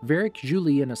efforts, Varrick, Zhu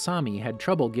Li, and Asami had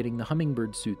trouble getting the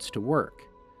hummingbird suits to work.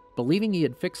 Believing he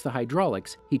had fixed the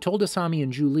hydraulics, he told Asami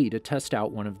and Zhu Li to test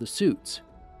out one of the suits.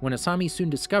 When Asami soon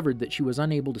discovered that she was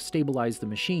unable to stabilize the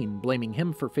machine, blaming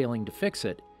him for failing to fix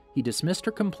it, he dismissed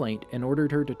her complaint and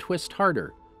ordered her to twist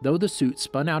harder, though the suit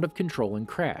spun out of control and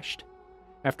crashed.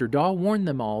 After Dahl warned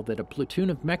them all that a platoon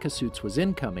of mecha suits was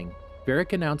incoming,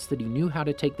 Varrick announced that he knew how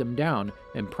to take them down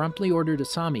and promptly ordered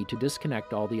Asami to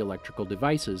disconnect all the electrical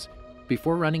devices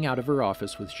before running out of her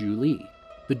office with Zhu Li.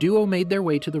 The duo made their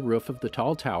way to the roof of the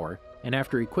tall tower, and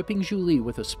after equipping Zhu Li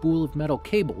with a spool of metal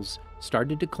cables,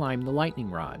 started to climb the lightning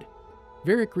rod.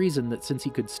 Varrick reasoned that since he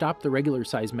could stop the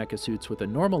regular-sized mecha suits with a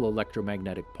normal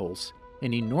electromagnetic pulse,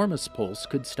 an enormous pulse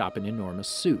could stop an enormous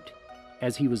suit.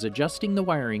 As he was adjusting the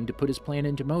wiring to put his plan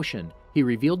into motion, he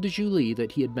revealed to Zhu Li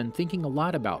that he had been thinking a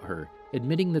lot about her,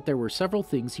 admitting that there were several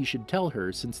things he should tell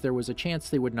her since there was a chance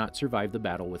they would not survive the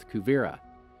battle with Kuvira.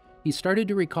 He started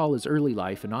to recall his early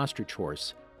life in Ostrich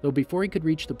Horse, though before he could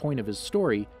reach the point of his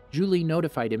story, Zhu Li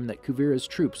notified him that Kuvira's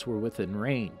troops were within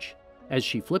range. As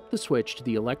she flipped the switch to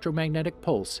the electromagnetic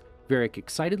pulse, Varrick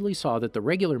excitedly saw that the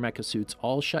regular mecha suits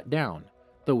all shut down,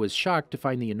 though was shocked to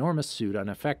find the enormous suit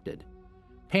unaffected.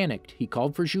 Panicked, he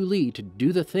called for Zhu Li to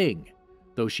do the thing,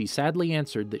 though she sadly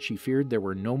answered that she feared there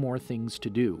were no more things to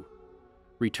do.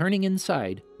 Returning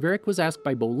inside, Varrick was asked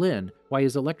by Bolin why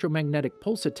his electromagnetic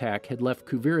pulse attack had left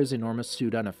Kuvira's enormous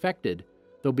suit unaffected,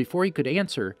 though before he could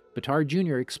answer, Batar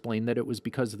Jr. explained that it was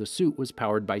because the suit was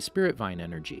powered by Spirit Vine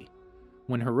energy.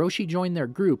 When Hiroshi joined their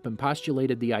group and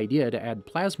postulated the idea to add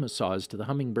plasma saws to the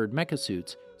hummingbird mecha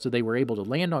suits so they were able to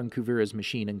land on Kuvira's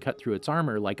machine and cut through its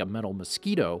armor like a metal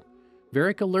mosquito,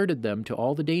 Varrick alerted them to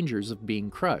all the dangers of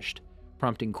being crushed,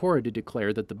 prompting Korra to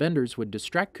declare that the Benders would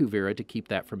distract Kuvira to keep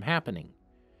that from happening.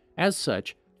 As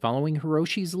such, following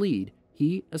Hiroshi's lead,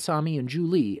 he, Asami, and Zhu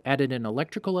Li added an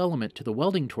electrical element to the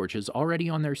welding torches already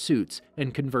on their suits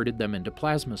and converted them into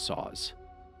plasma saws.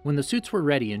 When the suits were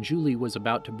ready and Zhu Li was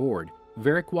about to board,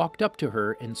 Varrick walked up to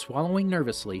her and, swallowing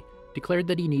nervously, declared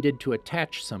that he needed to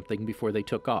attach something before they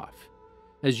took off.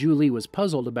 As Zhu Li was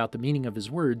puzzled about the meaning of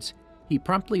his words, he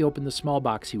promptly opened the small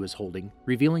box he was holding,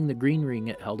 revealing the green ring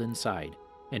it held inside,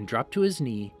 and dropped to his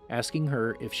knee, asking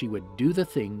her if she would do the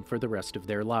thing for the rest of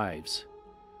their lives.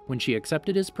 When she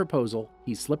accepted his proposal,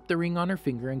 he slipped the ring on her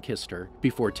finger and kissed her,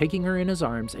 before taking her in his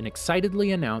arms and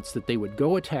excitedly announced that they would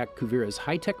go attack Kuvira's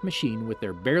high-tech machine with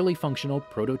their barely functional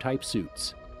prototype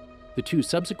suits. The two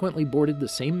subsequently boarded the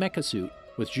same mecha suit,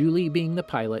 with Zhu Li being the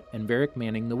pilot and Varrick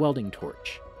manning the welding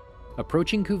torch.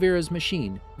 Approaching Kuvira's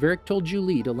machine, Varrick told Zhu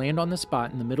Li to land on the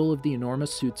spot in the middle of the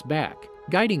enormous suit's back,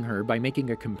 guiding her by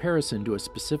making a comparison to a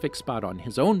specific spot on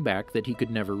his own back that he could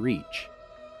never reach.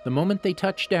 The moment they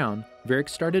touched down, Varrick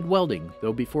started welding,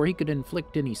 though before he could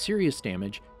inflict any serious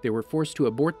damage, they were forced to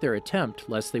abort their attempt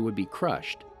lest they would be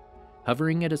crushed.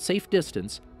 Hovering at a safe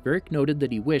distance, Varrick noted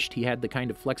that he wished he had the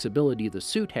kind of flexibility the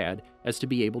suit had as to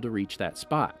be able to reach that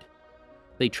spot.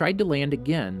 They tried to land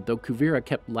again, though Kuvira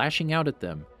kept lashing out at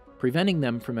them, preventing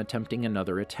them from attempting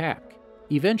another attack.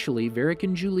 Eventually, Varrick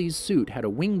and Zhu Li's suit had a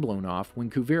wing blown off when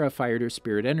Kuvira fired her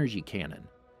spirit energy cannon.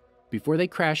 Before they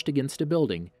crashed against a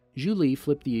building, Zhu Li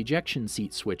flipped the ejection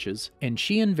seat switches, and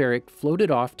she and Varrick floated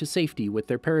off to safety with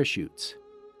their parachutes.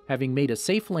 Having made a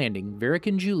safe landing, Varrick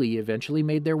and Zhu Li eventually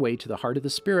made their way to the heart of the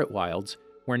spirit wilds,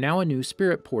 where now a new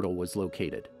spirit portal was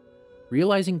located.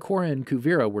 Realizing Korra and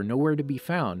Kuvira were nowhere to be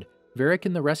found, Varrick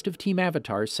and the rest of Team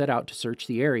Avatar set out to search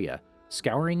the area,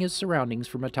 scouring his surroundings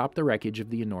from atop the wreckage of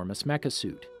the enormous mecha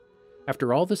suit.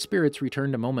 After all the spirits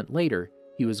returned a moment later,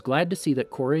 he was glad to see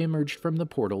that Korra emerged from the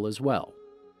portal as well.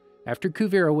 After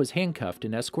Kuvira was handcuffed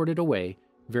and escorted away,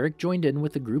 Varrick joined in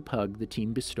with the group hug the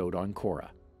team bestowed on Korra.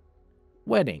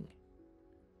 Wedding.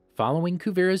 Following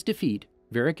Kuvira's defeat,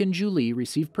 Varrick and Zhu Li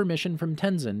received permission from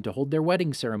Tenzin to hold their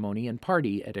wedding ceremony and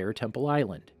party at Air Temple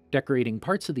Island, decorating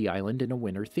parts of the island in a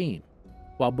winter theme.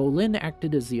 While Bolin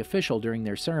acted as the official during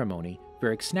their ceremony,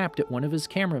 Varrick snapped at one of his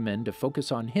cameramen to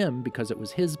focus on him because it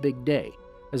was his big day,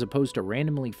 as opposed to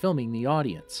randomly filming the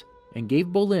audience, and gave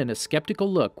Bolin a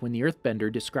skeptical look when the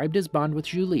earthbender described his bond with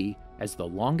Zhu Li as the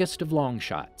longest of long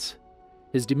shots.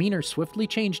 His demeanor swiftly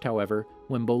changed, however,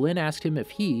 when Bolin asked him if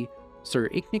he, Sir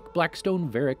Iknik Blackstone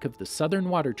Varrick of the Southern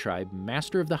Water Tribe,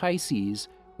 Master of the High Seas,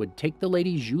 would take the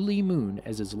Lady Zhu Li Moon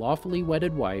as his lawfully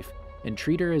wedded wife and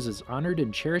treat her as his honored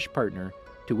and cherished partner,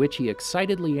 to which he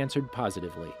excitedly answered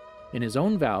positively. In his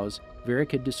own vows,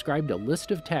 Varrick had described a list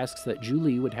of tasks that Zhu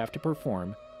Li would have to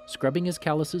perform, scrubbing his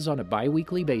calluses on a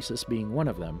bi-weekly basis being one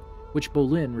of them, which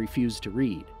Bolin refused to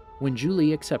read. When Zhu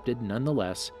Li accepted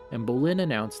nonetheless, and Bolin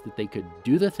announced that they could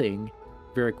do the thing,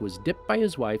 Varrick was dipped by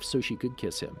his wife so she could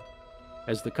kiss him.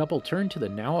 As the couple turned to the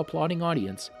now applauding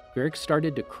audience, Varrick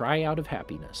started to cry out of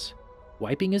happiness.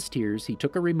 Wiping his tears, he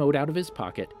took a remote out of his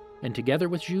pocket, and together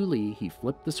with Zhu Li, he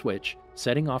flipped the switch,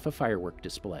 setting off a firework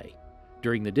display.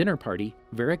 During the dinner party,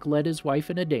 Varrick led his wife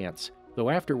in a dance, though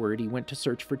afterward he went to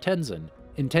search for Tenzin,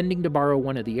 intending to borrow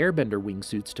one of the airbender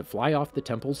wingsuits to fly off the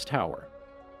temple's tower.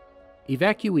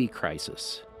 Evacuee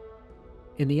crisis.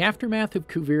 In the aftermath of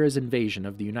Kuvira's invasion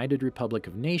of the United Republic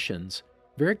of Nations,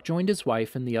 Varrick joined his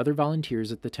wife and the other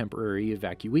volunteers at the temporary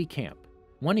evacuee camp.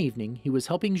 One evening, he was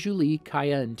helping Zhu Li,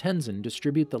 Kaya, and Tenzin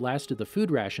distribute the last of the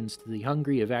food rations to the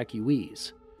hungry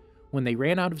evacuees. When they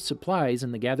ran out of supplies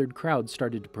and the gathered crowd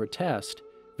started to protest,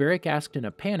 Varrick asked in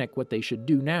a panic what they should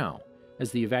do now,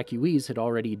 as the evacuees had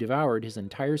already devoured his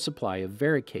entire supply of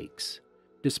Varrick cakes.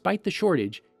 Despite the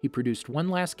shortage, he produced one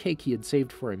last cake he had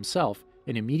saved for himself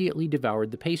and immediately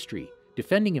devoured the pastry,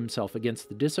 defending himself against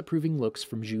the disapproving looks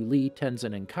from Zhu Li,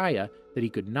 Tenzin, and Kaya that he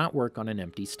could not work on an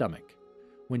empty stomach.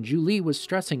 When Zhu Li was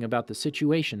stressing about the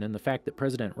situation and the fact that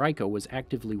President Raiko was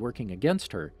actively working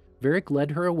against her, Varrick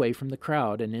led her away from the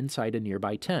crowd and inside a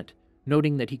nearby tent,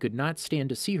 noting that he could not stand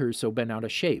to see her so bent out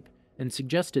of shape, and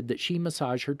suggested that she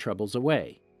massage her troubles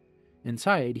away.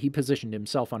 Inside, he positioned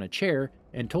himself on a chair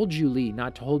and told Zhu Li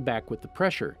not to hold back with the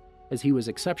pressure, as he was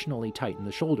exceptionally tight in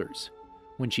the shoulders.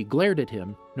 When she glared at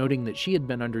him, noting that she had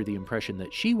been under the impression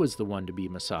that she was the one to be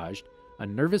massaged, a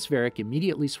nervous Varrick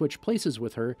immediately switched places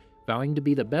with her, vowing to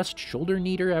be the best shoulder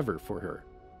kneader ever for her.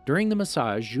 During the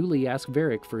massage, Zhu Li asked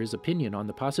Varrick for his opinion on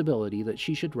the possibility that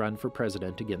she should run for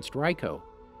president against Raiko.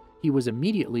 He was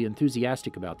immediately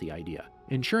enthusiastic about the idea,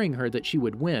 ensuring her that she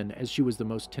would win as she was the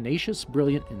most tenacious,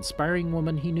 brilliant, inspiring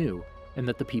woman he knew, and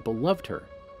that the people loved her.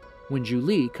 When Zhu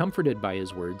Li, comforted by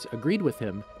his words, agreed with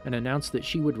him and announced that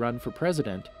she would run for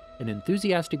president, an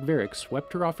enthusiastic Varrick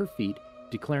swept her off her feet,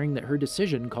 declaring that her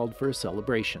decision called for a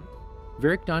celebration.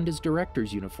 Varrick donned his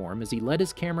director's uniform as he led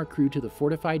his camera crew to the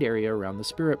fortified area around the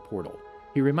spirit portal.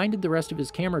 He reminded the rest of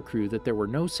his camera crew that there were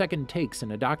no second takes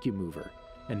in a documover,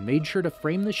 and made sure to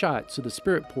frame the shot so the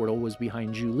spirit portal was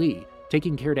behind Zhu Li,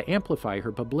 taking care to amplify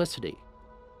her publicity.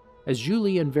 As Zhu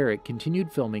Li and Varrick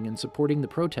continued filming and supporting the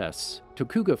protests,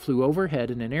 Tokuga flew overhead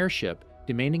in an airship,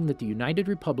 demanding that the United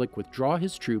Republic withdraw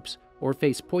his troops or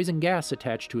face poison gas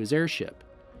attached to his airship.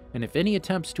 And if any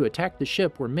attempts to attack the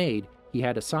ship were made, he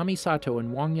had Asami Sato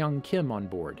and Wang Yang Kim on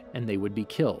board, and they would be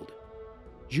killed.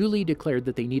 Zhu Li declared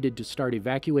that they needed to start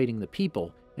evacuating the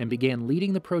people, and began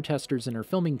leading the protesters and her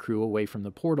filming crew away from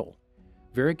the portal.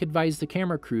 Varrick advised the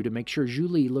camera crew to make sure Zhu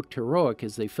Li looked heroic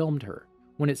as they filmed her.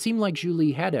 When it seemed like Zhu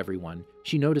Li had everyone,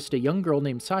 she noticed a young girl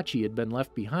named Sachi had been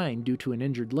left behind due to an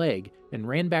injured leg and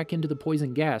ran back into the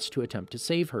poison gas to attempt to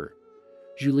save her.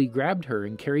 Zhu Li grabbed her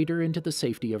and carried her into the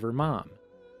safety of her mom.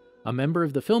 A member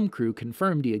of the film crew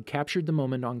confirmed he had captured the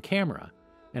moment on camera,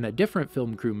 and a different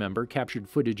film crew member captured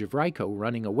footage of Raiko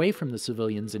running away from the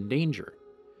civilians in danger.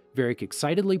 Varrick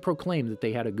excitedly proclaimed that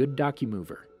they had a good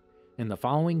documover. In the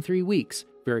following 3 weeks,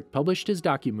 Varrick published his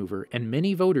documover, and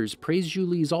many voters praised Zhu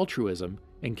Li's altruism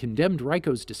and condemned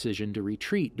Raiko's decision to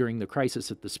retreat during the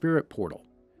crisis at the spirit portal.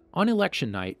 On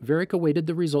election night, Varrick awaited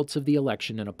the results of the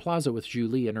election in a plaza with Zhu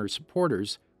Li and her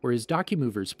supporters, where his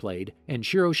documovers played, and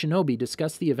Shiro Shinobi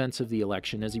discussed the events of the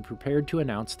election as he prepared to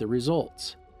announce the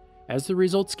results. As the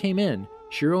results came in,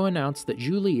 Shiro announced that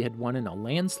Zhu Li had won in a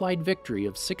landslide victory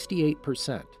of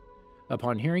 68%.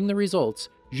 Upon hearing the results,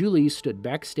 Zhu Li stood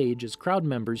backstage as crowd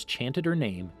members chanted her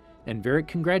name, and Varrick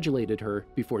congratulated her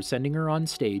before sending her on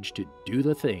stage to do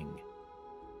the thing.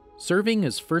 Serving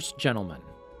as first gentleman.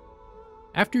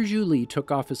 After Zhu Li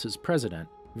took office as president,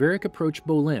 Varrick approached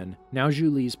Bolin, now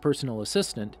Zhu Li's personal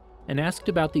assistant, and asked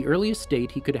about the earliest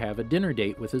date he could have a dinner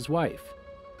date with his wife.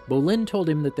 Bolin told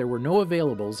him that there were no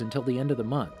availables until the end of the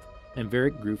month, and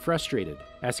Varrick grew frustrated,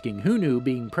 asking who knew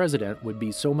being president would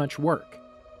be so much work.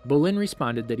 Bolin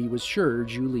responded that he was sure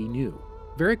Zhu Li knew.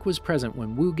 Varrick was present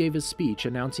when Wu gave his speech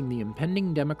announcing the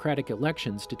impending democratic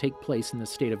elections to take place in the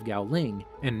state of Gaoling,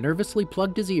 and nervously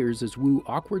plugged his ears as Wu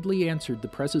awkwardly answered the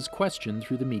press's question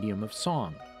through the medium of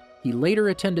song. He later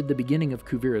attended the beginning of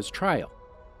Kuvira's trial.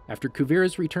 After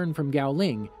Kuvira's return from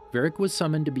Gaoling, Varrick was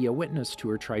summoned to be a witness to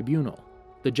her tribunal.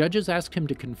 The judges asked him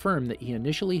to confirm that he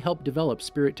initially helped develop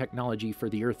spirit technology for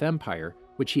the Earth Empire,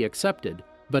 which he accepted,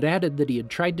 but added that he had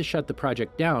tried to shut the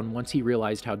project down once he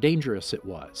realized how dangerous it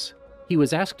was. He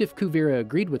was asked if Kuvira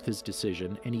agreed with his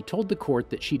decision, and he told the court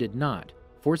that she did not,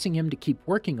 forcing him to keep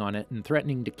working on it and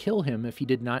threatening to kill him if he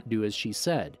did not do as she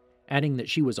said, adding that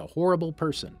she was a horrible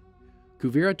person.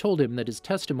 Kuvira told him that his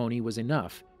testimony was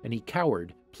enough, and he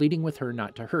cowered, pleading with her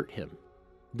not to hurt him.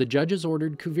 The judges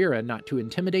ordered Kuvira not to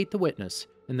intimidate the witness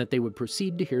and that they would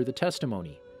proceed to hear the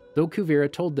testimony, though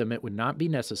Kuvira told them it would not be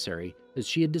necessary as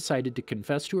she had decided to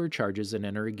confess to her charges and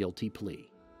enter a guilty plea.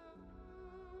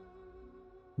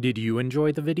 Did you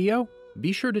enjoy the video?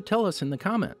 Be sure to tell us in the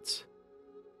comments.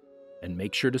 And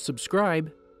make sure to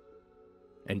subscribe.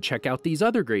 And check out these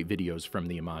other great videos from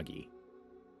the Amagi.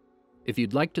 If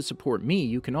you'd like to support me,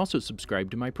 you can also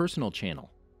subscribe to my personal channel.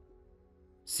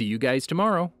 See you guys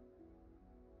tomorrow!